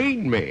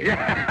trained me.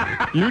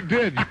 You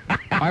did.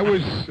 I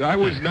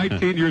was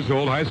 19 years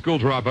old, high school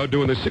dropout,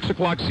 doing the 6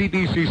 o'clock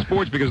CBC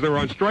Sports because they were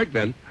on strike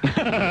then.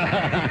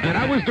 And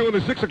I was doing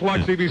the 6 o'clock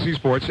CBC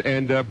Sports,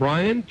 and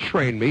Brian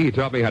trained me. He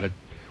taught me how to...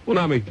 Well,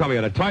 not me. Taught me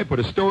how to type, put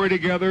a story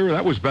together.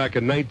 That was back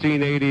in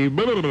 1980.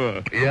 Blah, blah,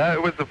 blah. Yeah,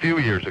 it was a few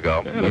years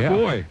ago. Yeah,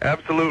 boy.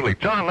 Absolutely.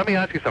 John, let me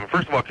ask you something.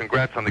 First of all,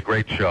 congrats on the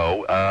great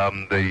show.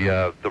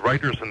 The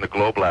writers in the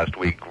Globe last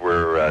week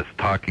were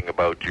talking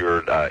about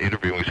your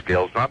interviewing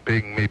skills not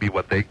being maybe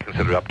what they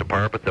considered up to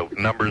par, but the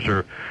numbers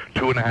are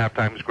 2.5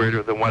 times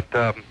greater than what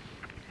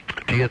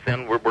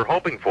GSN were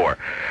hoping for.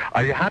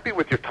 Are you happy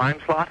with your time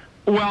slot?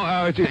 Well,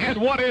 and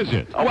what is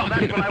it? Well,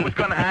 that's what I was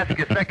going to ask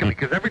you a second,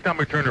 because every time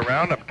I turn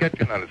around, I'm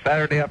catching on a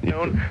Saturday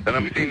afternoon, then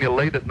I'm seeing you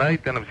late at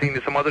night, then I'm seeing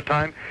you some other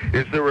time.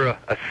 Is there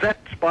a set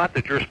spot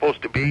that you're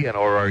supposed to be in,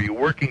 or are you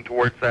working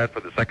towards that for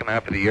the second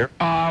half of the year?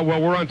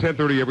 Well, we're on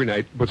 10:30 every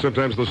night, but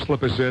sometimes they'll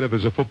slip us in. If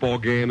there's a football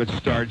game that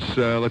starts,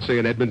 let's say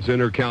in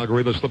Edmonton or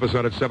Calgary, they'll slip us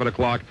out at 7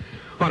 o'clock.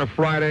 On a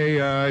Friday,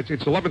 it's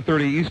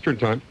 11:30 Eastern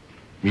time.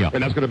 Yeah.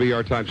 And that's going to be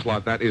our time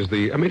slot. That is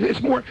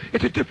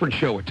it's a different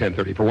show at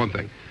 10:30, for one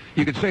thing.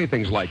 You could say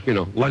things like,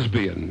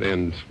 lesbian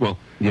and, well,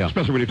 yeah.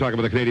 Especially when you talk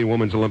about the Canadian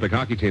Women's Olympic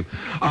Hockey Team.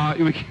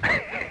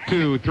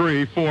 2,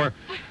 3, 4.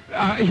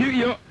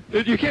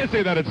 You can't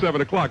say that at 7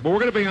 o'clock, but we're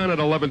going to be on at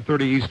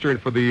 11:30 Eastern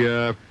for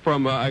the,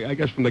 from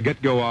the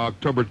get-go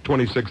October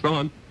 26th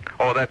on.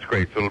 Oh, that's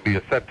great. So it'll be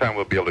a set time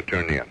we'll be able to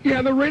turn you in.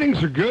 Yeah, the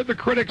ratings are good. The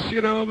critics,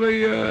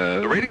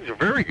 the ratings are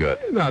very good.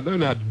 No, they're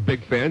not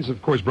big fans.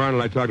 Of course, Brian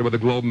and I talked about the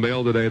Globe and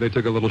Mail today. They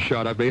took a little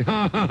shot at me.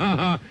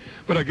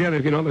 But again,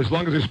 as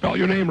long as you spell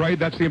your name right,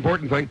 that's the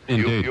important thing.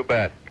 You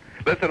bet.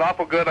 Listen,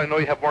 awful good. I know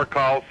you have more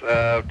calls.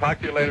 Talk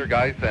to you later,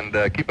 guys, and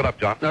keep it up,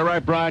 John. All right,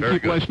 Brian. Very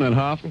keep good. listening,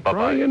 huh?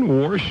 Brian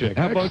Warswick.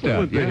 How about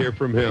Excellent that? to hear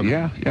from him.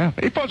 Yeah.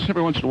 He phones us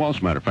every once in a while, as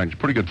a matter of fact. He's a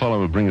pretty good fellow.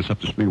 Will bring us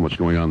up to speed on what's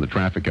going on in the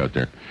traffic out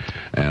there.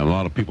 And a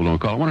lot of people don't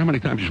call. I wonder how many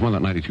times he's won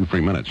that 92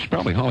 free minutes.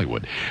 Probably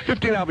Hollywood.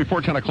 15 out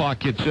before 10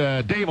 o'clock. It's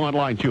Dave on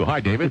line 2. Hi,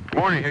 David. Good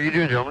morning. How you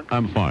doing, gentlemen?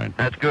 I'm fine.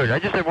 That's good. I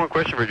just have one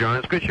question for John.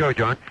 It's a good show,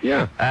 John.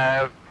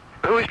 Yeah.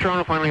 Who is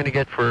Toronto finally going to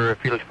get for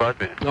Felix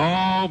Bosman?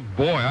 Oh,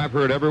 boy. I've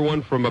heard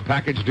everyone from a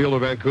package deal to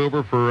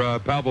Vancouver for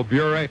Pavel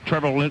Bure.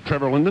 Trevor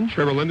Linden?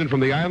 Trevor Linden from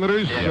the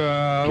Islanders.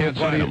 Yeah. Can't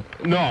sign him.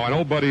 No, an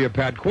old buddy of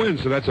Pat Quinn,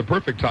 so that's a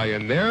perfect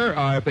tie-in there.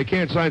 If they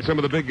can't sign some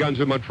of the big guns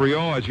in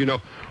Montreal, as you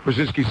know,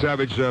 Brzezinski,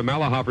 Savage,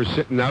 Malahopper's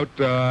sitting out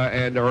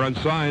and are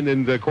unsigned,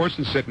 and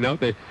Corson's sitting out.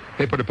 They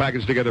put a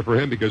package together for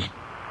him because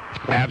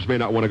Habs may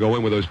not want to go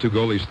in with those two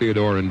goalies,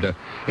 Theodore and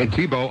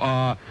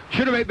Tebow.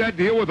 Should have made that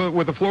deal with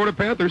the Florida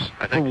Panthers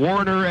for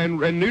Warner and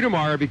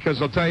Niedermeyer,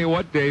 because I'll tell you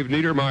what, Dave,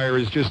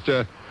 Niedermeyer is just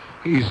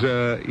he's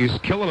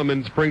killing them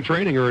in spring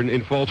training or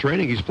in fall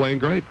training. He's playing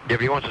great. Yeah,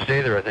 but he wants to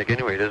stay there, I think,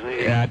 anyway, doesn't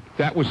he? Yeah,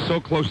 that was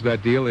so close to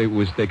that deal.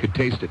 They could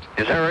taste it.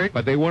 Is that right?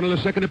 But they wanted a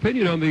second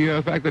opinion on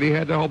the fact that he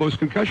had all those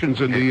concussions,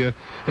 and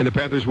the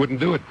Panthers wouldn't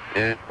do it.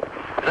 Yeah.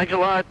 Thanks a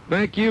lot.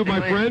 Thank you, my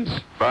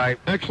friends. Bye.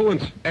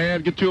 Excellent.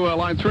 And get to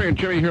line 3. And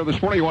Jimmy here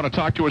this morning. You want to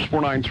talk to us?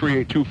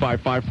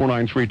 493-8255,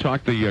 493.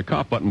 Talk. The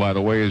cop button, by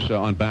the way, is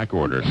on back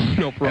order.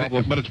 No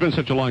problem. But it's been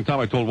such a long time.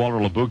 I told Walter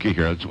Labuki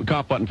here. It's a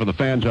cop button for the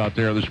fans out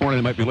there. This morning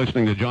they might be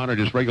listening to John or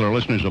just regular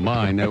listeners of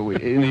mine.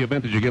 In the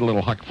event that you get a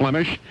little Huck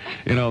Flemish,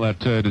 that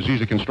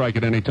disease that can strike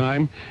at any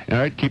time. All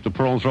right, keep the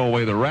pearls, throw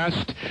away the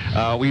rest.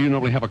 We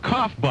normally have a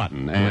cough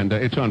button, and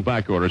it's on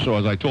back order. So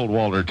as I told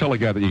Walter, tell the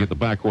guy that you get the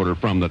back order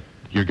from that.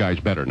 Your guy's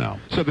better now.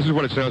 So this is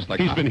what it sounds like.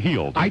 He's been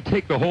healed. I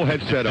take the whole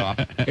headset off.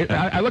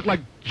 I look like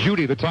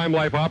Judy, the Time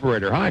Life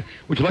operator. Hi,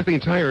 would you like the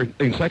entire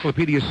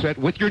encyclopedia set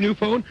with your new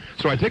phone?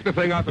 So I take the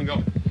thing off and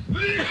go.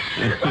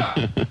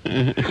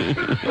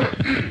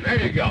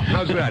 There you go.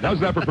 How's that? How's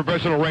that for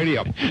professional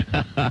radio?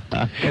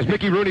 As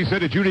Mickey Rooney said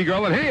to Judy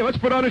Garland, hey, let's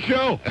put on a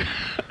show.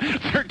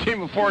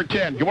 13 before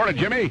 10. Good morning,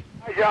 Jimmy.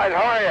 Hi, guys.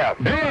 How are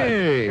you?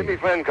 Hey. Jimmy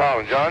Flynn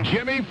calling, John.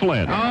 Jimmy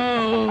Flynn.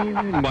 Oh,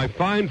 my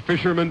fine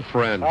fisherman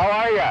friend. How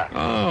are you?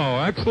 Oh,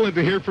 excellent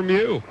to hear from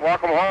you.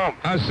 Welcome home.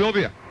 How's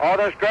Sylvia? Oh,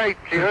 that's great.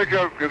 She heard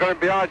you're going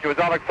to be on. She was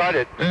all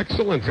excited.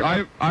 Excellent.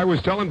 I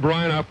was telling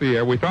Brian off the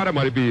air, we thought it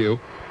might be you.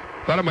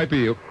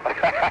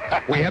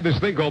 We had this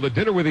thing called the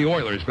Dinner with the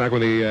Oilers back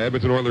when the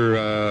Edmonton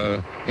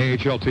Oilers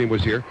AHL team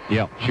was here.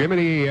 Yeah.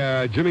 Jimmy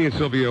and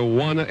Sylvia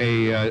won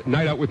a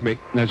night out with me.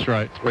 That's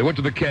right. We went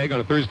to the Keg on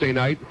a Thursday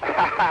night.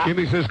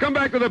 Jimmy says, "Come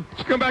back to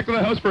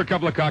the house for a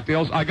couple of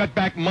cocktails." I got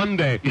back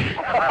Monday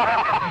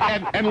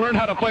and learned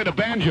how to play the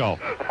banjo.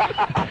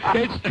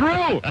 It's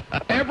true.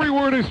 Every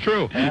word is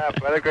true. Yeah,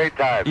 what a great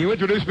time. You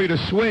introduced me to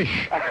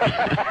Swish.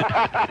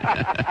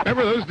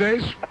 Remember those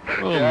days?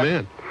 Oh, yeah.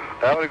 Man.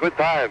 Having a good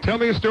time. Tell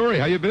me a story.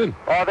 How you been?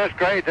 Oh, that's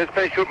great. Just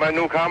finished shooting my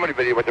new comedy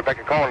video with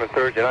Rebecca Cohen on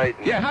Thursday night.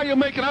 Yeah, how you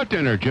making out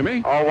down there,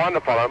 Jimmy? Oh,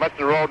 wonderful. I'm up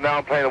the road now.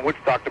 I'm playing in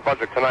Woodstock, New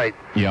Brunswick tonight.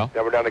 Yeah.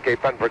 Then we're down to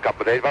Cape Breton for a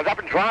couple of days. But I was up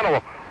in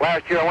Toronto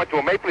last year. I went to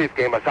a Maple Leaf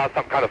game. I saw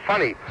something kind of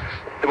funny.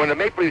 When the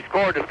Maple Leaf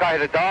scored, this guy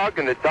had a dog,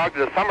 and the dog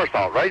did a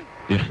somersault, right?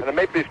 Yeah. And the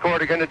Maple Leaf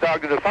scored again, the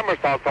dog did a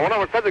somersault. So when I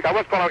was said to the guy,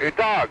 what's going on with your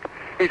dog?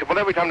 He said, well,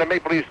 every time the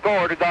Maple Leaf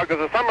scored, the dog does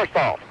a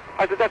somersault.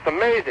 I said, that's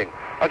amazing.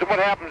 I said, what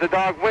happens if the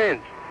dog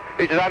wins?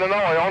 He said, I don't know.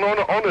 I only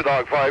own the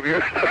dog 5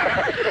 years.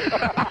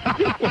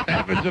 What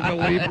happens if the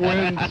Leaf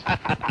wins?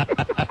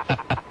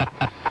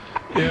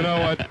 You know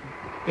what?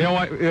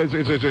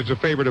 It's a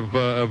favorite of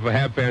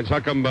Hab fans. How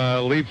come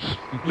Leaf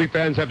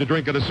fans have to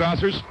drink out of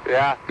saucers?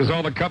 Yeah. Because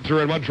all the cups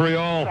are in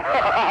Montreal.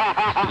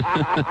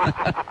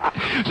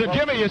 So,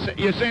 Jimmy,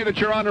 you say that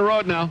you're on the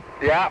road now?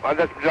 Yeah, I'm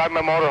just driving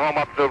my motor home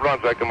up to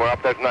Brunswick, and we're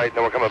up there tonight, and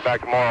then we're coming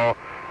back tomorrow.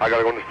 I got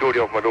to go in the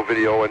studio for my new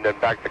video, and then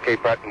back to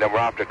Cape Breton, and then we're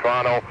off to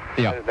Toronto.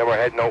 Yeah. And then we're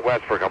heading out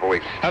west for a couple of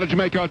weeks. How did you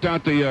make out down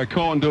at the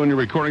Cohen doing your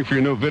recording for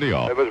your new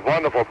video? It was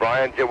wonderful,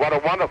 Brian. What a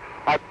wonderful...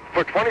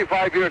 for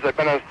 25 years I've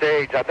been on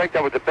stage. I think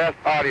that was the best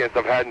audience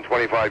I've had in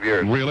 25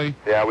 years. Really?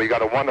 Yeah, we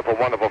got a wonderful,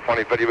 wonderful,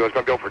 funny video. It's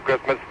going to go for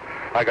Christmas.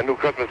 I got a new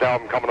Christmas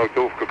album coming out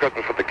too for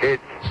Christmas with the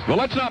kids. Well,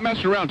 let's not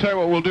mess around. Tell you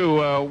what we'll do.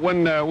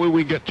 When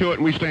we get to it,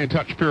 and we stay in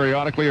touch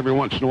periodically every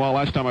once in a while.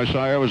 Last time I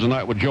saw you was the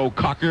night with Joe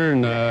Cocker,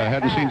 and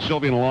hadn't seen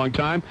Sylvia in a long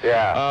time.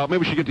 Yeah. Maybe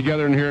we should get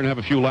together in here and have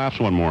a few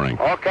laughs one morning.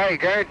 Okay,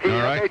 guaranteed.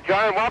 All right. Okay,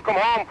 John, welcome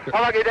home.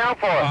 How long are you down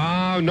for?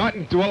 I'm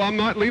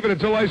not leaving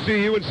until I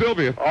see you and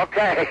Sylvia.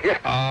 Okay.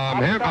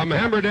 I'm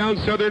hammered down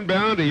southern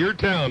bound to your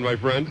town, my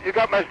friend. You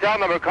got my cell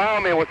number.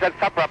 Call me and we'll set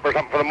supper up or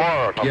something for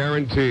tomorrow or something.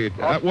 Guaranteed.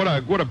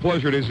 What a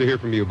pleasure it is to hear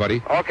from you,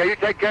 buddy. Okay, you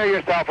take care of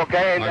yourself,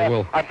 okay? And, I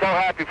will. I'm so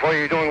happy for you.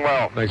 You're doing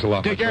well. Thanks a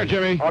lot. Take care,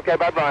 Jimmy. Okay,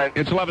 bye-bye.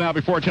 It's 11 now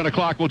before 10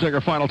 o'clock. We'll take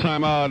our final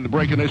time out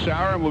break in this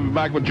hour, and we'll be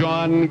back with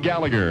John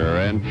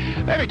Gallager.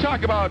 And maybe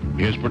talk about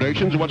his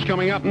predictions, what's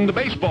coming up in the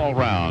baseball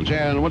rounds,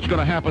 and what's going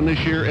to happen this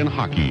year in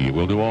hockey.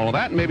 We'll do all of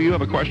that, and maybe you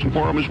have a question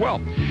for him as well.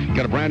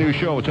 Got a brand new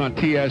show. It's on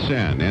TSN,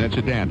 and it's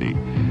a dandy.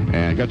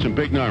 And got some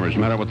big numbers,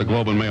 no matter what the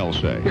Globe and Mail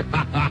say.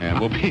 And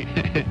we'll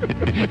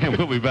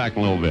be back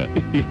in a little bit.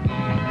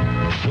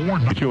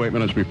 8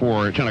 minutes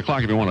before 10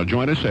 o'clock if you want to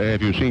join us.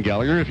 If you've seen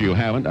Gallagher, if you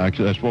haven't, I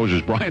suppose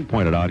as Brian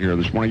pointed out here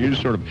this morning, you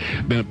just sort of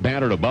been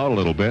bantered about a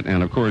little bit.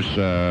 And, of course,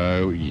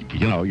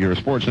 you're a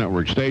sports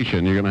network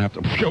station. You're going to have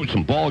to show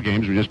some ball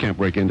games. We just can't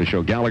break in to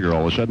show Gallagher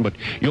all of a sudden. But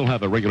you'll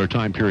have a regular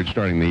time period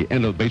starting the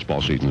end of the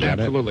baseball season.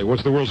 Absolutely.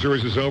 Once the World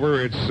Series is over,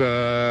 it's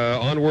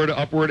onward,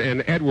 upward,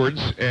 and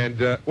Edwards.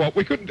 And,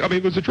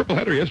 it was a triple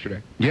header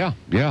yesterday. Yeah.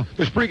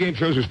 There's pregame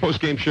shows, there's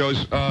postgame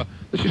shows.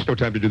 There's just no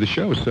time to do the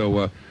show.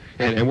 So,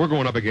 and we're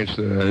going up against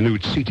the new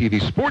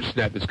CTV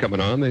Sportsnet that's coming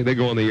on. They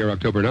go on the air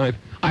October 9th.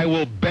 I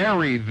will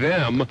bury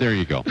them. There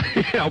you go.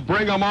 I'll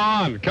bring them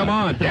on. Come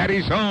on,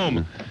 Daddy's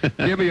home.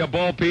 Give me a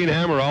ball-peen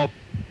hammer. I'll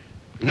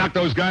knock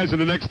those guys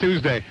into next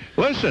Tuesday.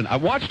 Listen, I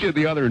watched you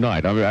the other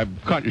night. I mean, I've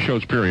caught your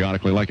shows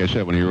periodically, like I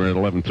said, when you were at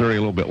 11:30, a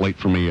little bit late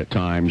for me at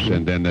times.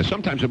 And then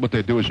sometimes what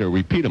they do is they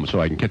repeat them so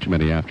I can catch them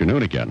in the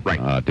afternoon again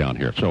down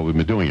here. So we've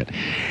been doing it.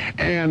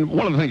 And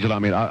one of the things that,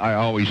 I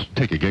always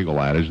take a giggle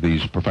at is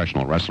these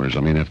professional wrestlers. I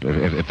mean, if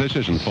this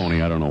isn't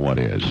phony, I don't know what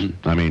is.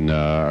 I mean,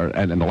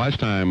 and the last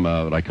time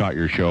that I caught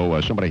your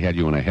show, somebody had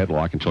you in a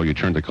headlock until you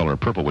turned the color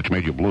purple, which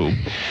made you blue.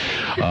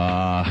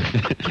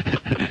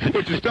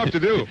 Which is tough to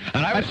do.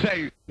 And I would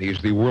say...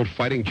 He's the World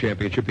Fighting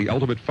Championship, the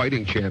Ultimate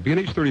Fighting Champion.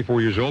 He's 34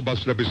 years old,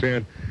 busted up his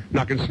hand,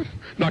 knocking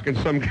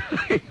some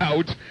guy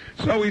out.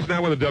 So he's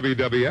now with the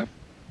WWF.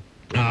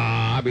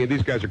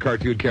 These guys are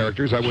cartoon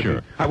characters. I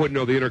wouldn't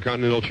know the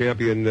Intercontinental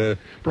Champion,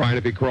 Brian,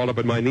 if he crawled up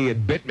at my knee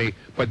and bit me.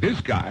 But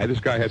this guy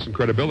had some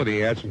credibility. He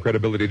had some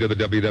credibility to the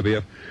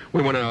WWF.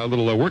 We went on a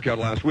little workout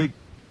last week.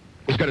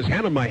 He's got his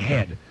hand on my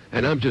head,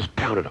 and I'm just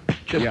pounding him.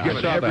 Just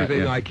giving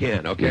everything I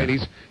can, okay? Yeah.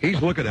 And he's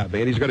looking at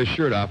me, and he's got his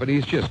shirt off, and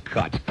he's just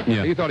cut.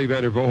 Yeah. He thought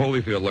Evander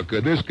Holyfield looked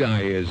good. This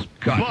guy is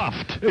cut.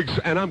 Buffed.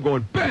 And I'm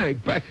going,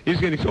 bang, bang.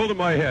 He's holding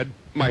my head,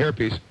 my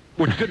hairpiece,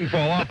 which didn't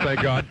fall off,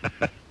 thank God.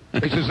 He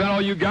says, is that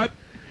all you got?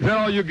 Is that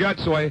all you got?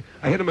 So I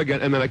hit him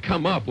again, and then I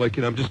come up like,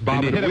 I'm just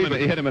bobbing. You hit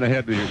him in the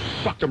head. You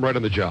sucked him right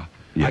on the jaw.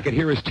 Yeah. I could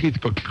hear his teeth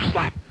go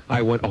slap.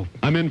 I went,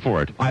 I'm in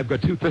for it. I've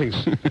got two things.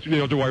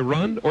 Do I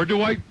run or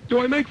do I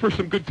make for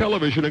some good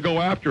television and go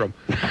after him?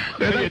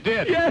 And you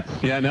did. Yes.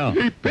 Yeah, I know.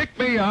 He picked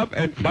me up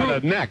and by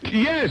the neck.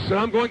 Yes, and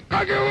I'm going,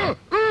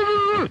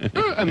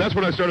 and that's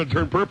when I started to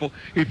turn purple.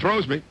 He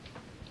throws me,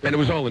 and it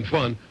was all in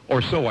fun,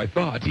 or so I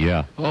thought.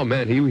 Yeah. Oh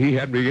man, he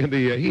had me in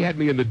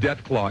the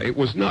death claw. It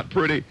was not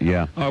pretty.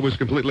 Yeah. I was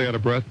completely out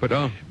of breath.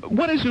 But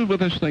what is it with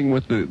this thing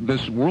with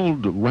this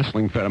World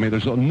Wrestling Fed? I mean,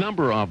 there's a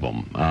number of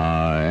them,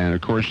 and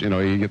of course,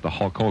 you get the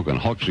Hulk Hogan.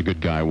 Hulk's a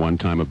good guy one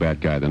time, a bad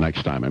guy the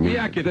next time. I mean,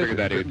 I can figure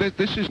that out.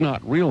 This is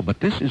not real, but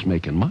this is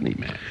making money,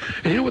 man.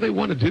 And you know what they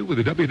want to do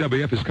with the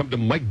WWF is come to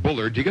Mike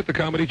Bullard. Do you get the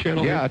Comedy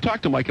Channel? Yeah, I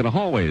talked to Mike in the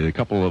hallway a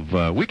couple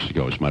of weeks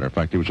ago. As a matter of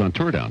fact, he was on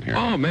tour down here.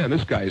 Oh man,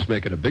 this guy is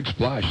making a big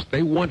splash.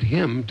 They want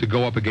him to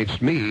go up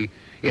against me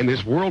in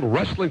this World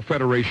Wrestling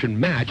Federation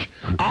match,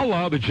 a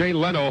la the Jay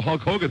Leno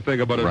Hulk Hogan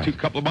thing about a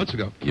couple of months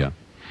ago. Yeah.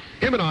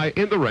 Him and I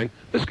in the ring.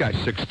 This guy's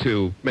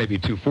 6'2", maybe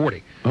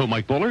 240. Oh,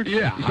 Mike Bullard?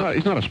 Yeah.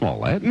 He's not a small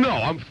lad. No,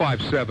 I'm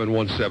 5'7",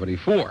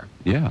 174.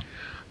 Yeah.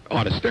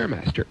 On a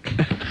Stairmaster.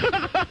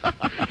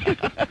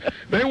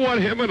 They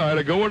want him and I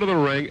to go into the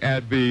ring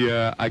at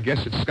the, I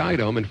guess it's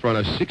Skydome, in front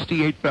of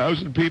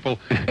 68,000 people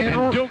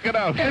and duke it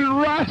out and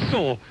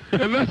wrestle.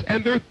 And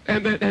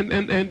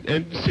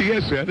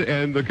CSN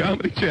and the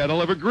Comedy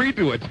Channel have agreed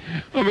to it.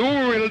 I mean, what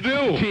were we going to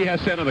do?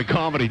 CSN and the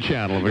Comedy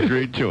Channel have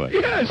agreed to it.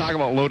 Yes. Talk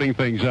about loading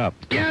things up.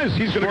 Yes,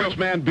 he's going to go.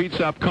 Man beats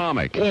up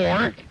comic.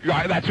 Or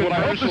that's what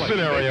I hope the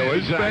scenario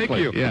is.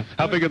 Exactly. Thank you. Yeah.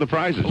 How big are the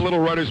prizes? A little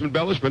writer's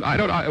embellishment. I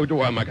don't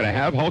know. Am I going to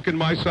have Hulk in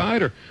my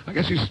side, or I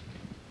guess he's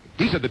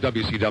at the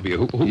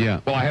WCW.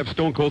 Yeah. Will I have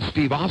Stone Cold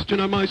Steve Austin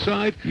on my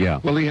side? Yeah.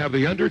 Will he have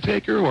The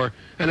Undertaker? Or,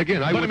 and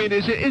again, I mean,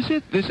 is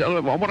it this? I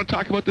want to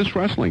talk about this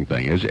wrestling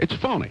thing. It's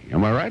phony.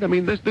 Am I right? I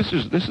mean, this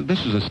is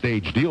a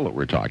stage deal that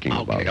we're talking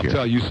about. Okay, I'll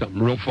tell you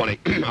something real funny.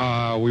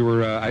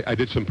 I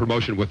did some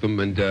promotion with them,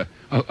 and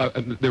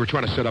they were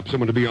trying to set up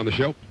someone to be on the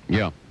show.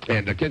 Yeah.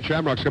 And Ken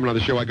Shamrock's coming on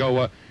the show. I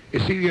go,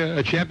 is he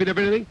a champion of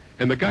anything?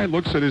 And the guy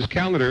looks at his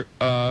calendar.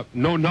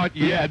 No, not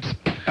yet.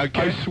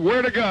 Okay. I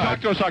swear to God.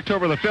 Talk to us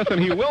October the 5th,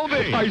 and he will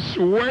be. I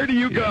swear to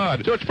you,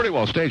 God. So it's pretty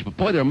well staged, but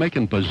boy, they're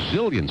making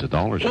bazillions of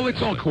dollars. Well,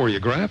 it's all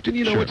choreographed, and,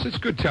 you know, it's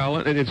good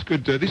talent, and it's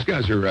good. These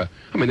guys are,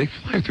 they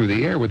fly through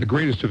the air with the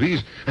greatest of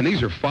ease, and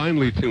these are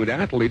finely tuned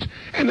athletes.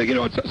 And,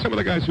 some of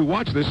the guys who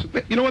watch this,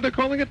 you know what they're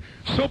calling it?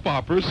 Soap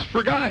operas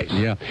for guys.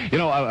 Yeah.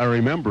 I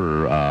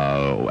remember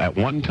at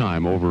one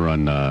time over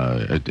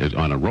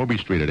on Roby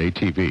Street at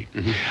ATV,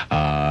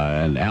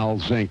 and Al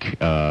Zink,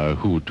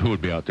 who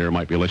would be out there,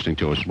 might be listening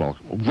to us, well,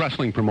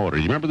 wrestling promoter.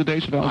 You remember the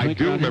days of Al Zink? I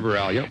do remember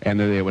Al, yep. And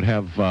they would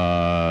have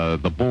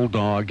the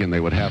Bulldog, and they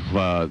would have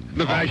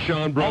the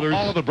Vachon brothers.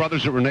 All of the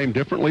brothers that were named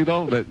differently,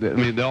 though.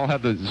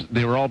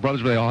 They were all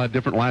brothers, but they all had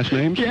different last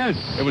names. Yes.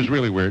 It was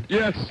really weird.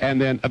 Yes.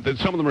 And then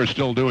some of them are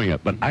still doing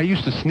it. But I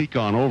used to sneak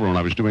on over when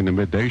I was doing the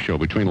midday show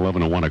between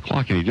 11 and 1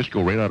 o'clock, and you just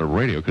go right out of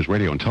radio, because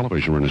radio and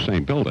television were in the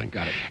same building.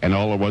 Got it. And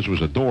all there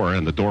was a door,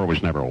 and the door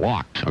was never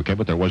locked. Okay,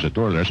 but there was a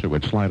door there, so it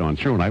would slide on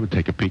through, and I would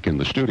take a peek in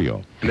the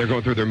studio. And they're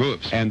going through their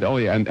moves. And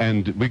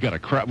and we got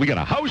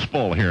a house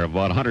full here of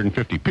about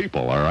 150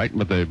 people, all right,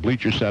 with the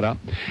bleachers set up.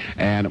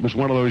 And it was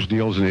one of those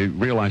deals, and they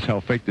realized how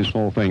fake this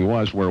whole thing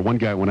was, where one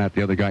guy went at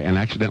the other guy and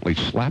accidentally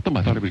slapped him.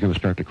 I thought he was going to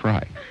start to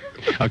cry.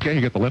 Okay, you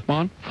get the lip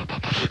on?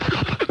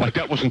 Like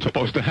that wasn't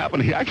supposed to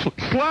happen. He actually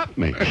slapped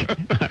me.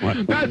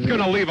 That's going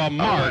to leave a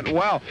mark.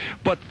 Wow.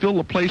 But fill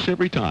the place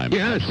every time.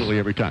 Yes. Absolutely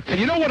every time. And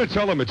you don't want to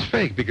tell them it's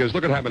fake, because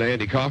look what happened to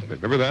Andy Kaufman.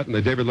 Remember that in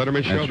the David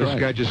Letterman show? That's This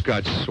guy just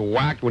got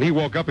swacked. When he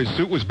woke up, his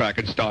suit was back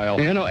in style.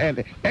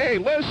 And hey,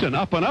 listen,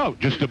 up and out,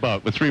 just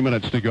about, with 3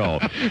 minutes to go.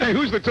 Hey,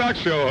 who's the talk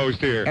show host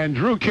here? And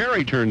Drew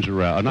Carey turns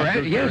around.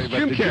 Yes,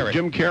 Jim Carrey.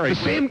 Jim Carrey.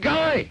 The same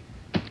guy.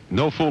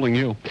 No fooling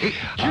you.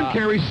 Jim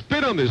Carrey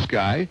spit on this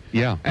guy.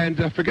 Yeah.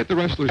 And forget the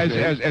wrestler's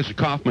name. As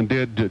Kaufman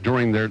did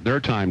during their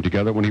time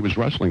together when he was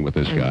wrestling with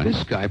this guy.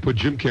 This guy put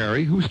Jim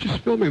Carrey, who's just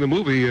filming the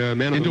movie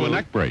Man into a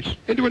neck brace.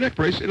 Into a neck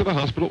brace, into the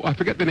hospital. I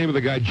forget the name of the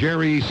guy,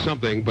 Jerry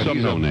something, but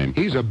he's no name.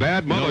 He's a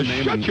bad mother.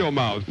 Shut your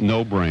mouth.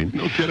 No brain.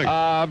 No kidding.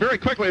 Very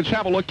quickly, let's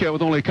have a look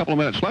with only a couple of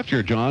minutes left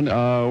here, John.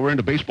 We're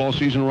into baseball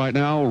season right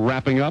now,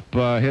 wrapping up,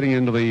 heading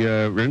into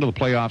the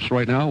playoffs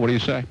right now. What do you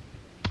say?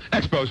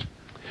 Expos.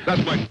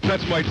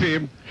 That's my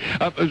team.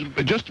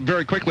 Just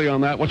very quickly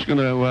on that, what's going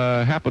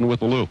to happen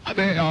with the Lou?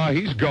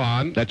 He's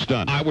gone. That's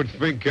done. I would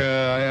think.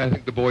 I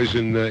think the boys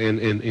in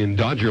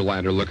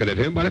Dodgerland are looking at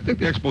him, but I think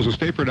the Expos will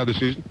stay for another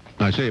season.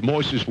 I say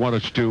Moises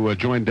wants to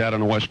join Dad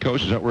on the West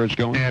Coast. Is that where it's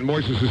going? And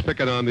Moises is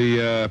picking on the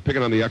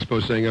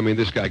Expos, saying, I mean,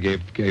 this guy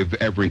gave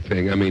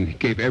everything. I mean, he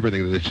gave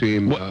everything to the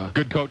team.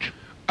 Good coach.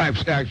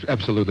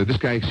 Absolutely. This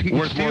guy, he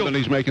worth more than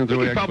he's making through.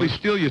 He could probably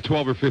steal you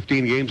 12 or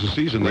 15 games a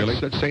season. Really?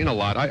 That's saying a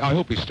lot. I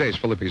hope he stays.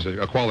 Phillips is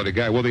a quality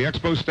guy. Will the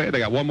Expos stay? They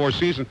got one more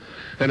season,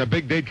 and a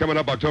big date coming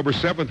up October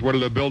 7th, where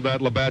they'll build that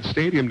Labatt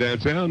Stadium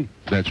downtown.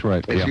 That's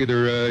right. It's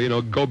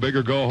either go big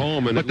or go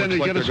home, and but then you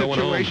get a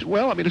situation.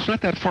 Well, I mean, it's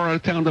not that far out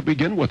of town to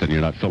begin with, and you're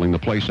not filling the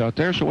place out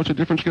there. So what's the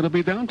difference going to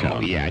be downtown?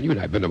 Oh yeah, and you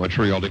and I've been to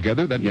Montreal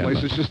together. That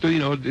place is just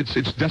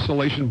it's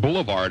Desolation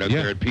Boulevard out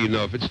there at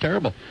P9. It's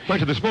terrible.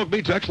 Actually, the smoked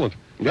meat's excellent.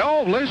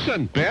 Oh,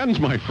 listen, Ben's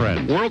my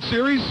friend. World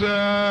Series,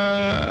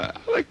 I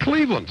like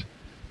Cleveland.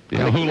 You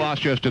know who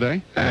lost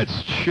yesterday?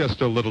 That's just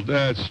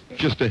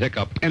a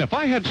hiccup. And if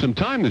I had some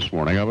time this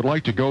morning, I would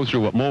like to go through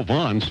what Mo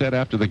Vaughn said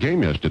after the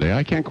game yesterday.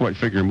 I can't quite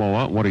figure Mo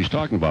out what he's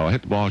talking about. I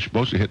hit the ball, I'm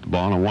supposed to hit the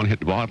ball, and I hit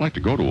the ball. I'd like to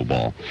go to a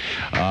ball.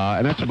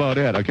 And that's about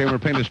it. Okay, we're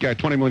paying this guy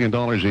 $20 million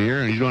a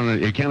year, and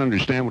you can't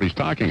understand what he's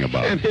talking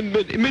about. And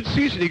in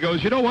mid-season, he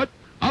goes, you know what?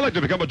 I'd like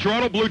to become a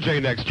Toronto Blue Jay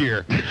next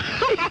year.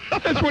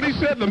 That's what he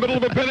said in the middle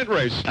of a pennant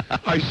race.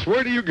 I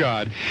swear to you,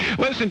 God.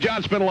 Listen, John,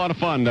 it's been a lot of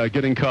fun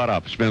getting caught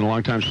up. It's been a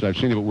long time since I've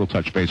seen you, but we'll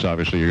touch base.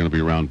 Obviously, you're going to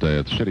be around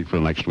the city for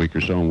the next week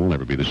or so, and we'll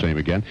never be the same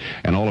again.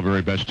 And all the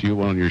very best to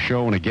you on your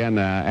show. And again,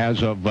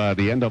 as of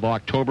the end of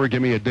October,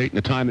 give me a date and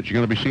a time that you're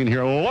going to be seen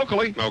here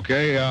locally.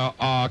 Okay,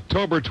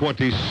 October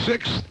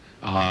 26th.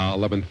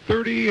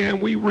 11:30,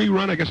 and we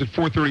rerun, I guess, at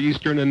 4:30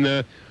 Eastern and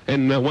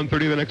 1:30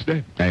 the next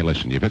day. Hey,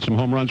 listen, you've hit some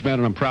home runs, man,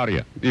 and I'm proud of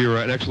you. You're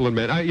an excellent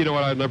man. You know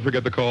what? I'll never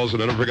forget the calls,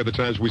 and I'll never forget the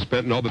times we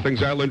spent and all the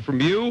things I learned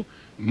from you,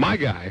 my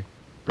guy,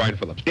 Brian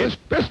Phillips.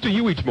 Best to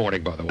you each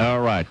morning, by the way.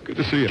 All right. Good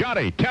to see you.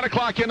 Johnny, 10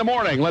 o'clock in the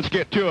morning. Let's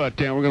get to it,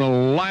 and we're going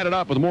to line it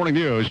up with the morning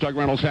news. Doug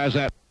Reynolds has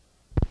that.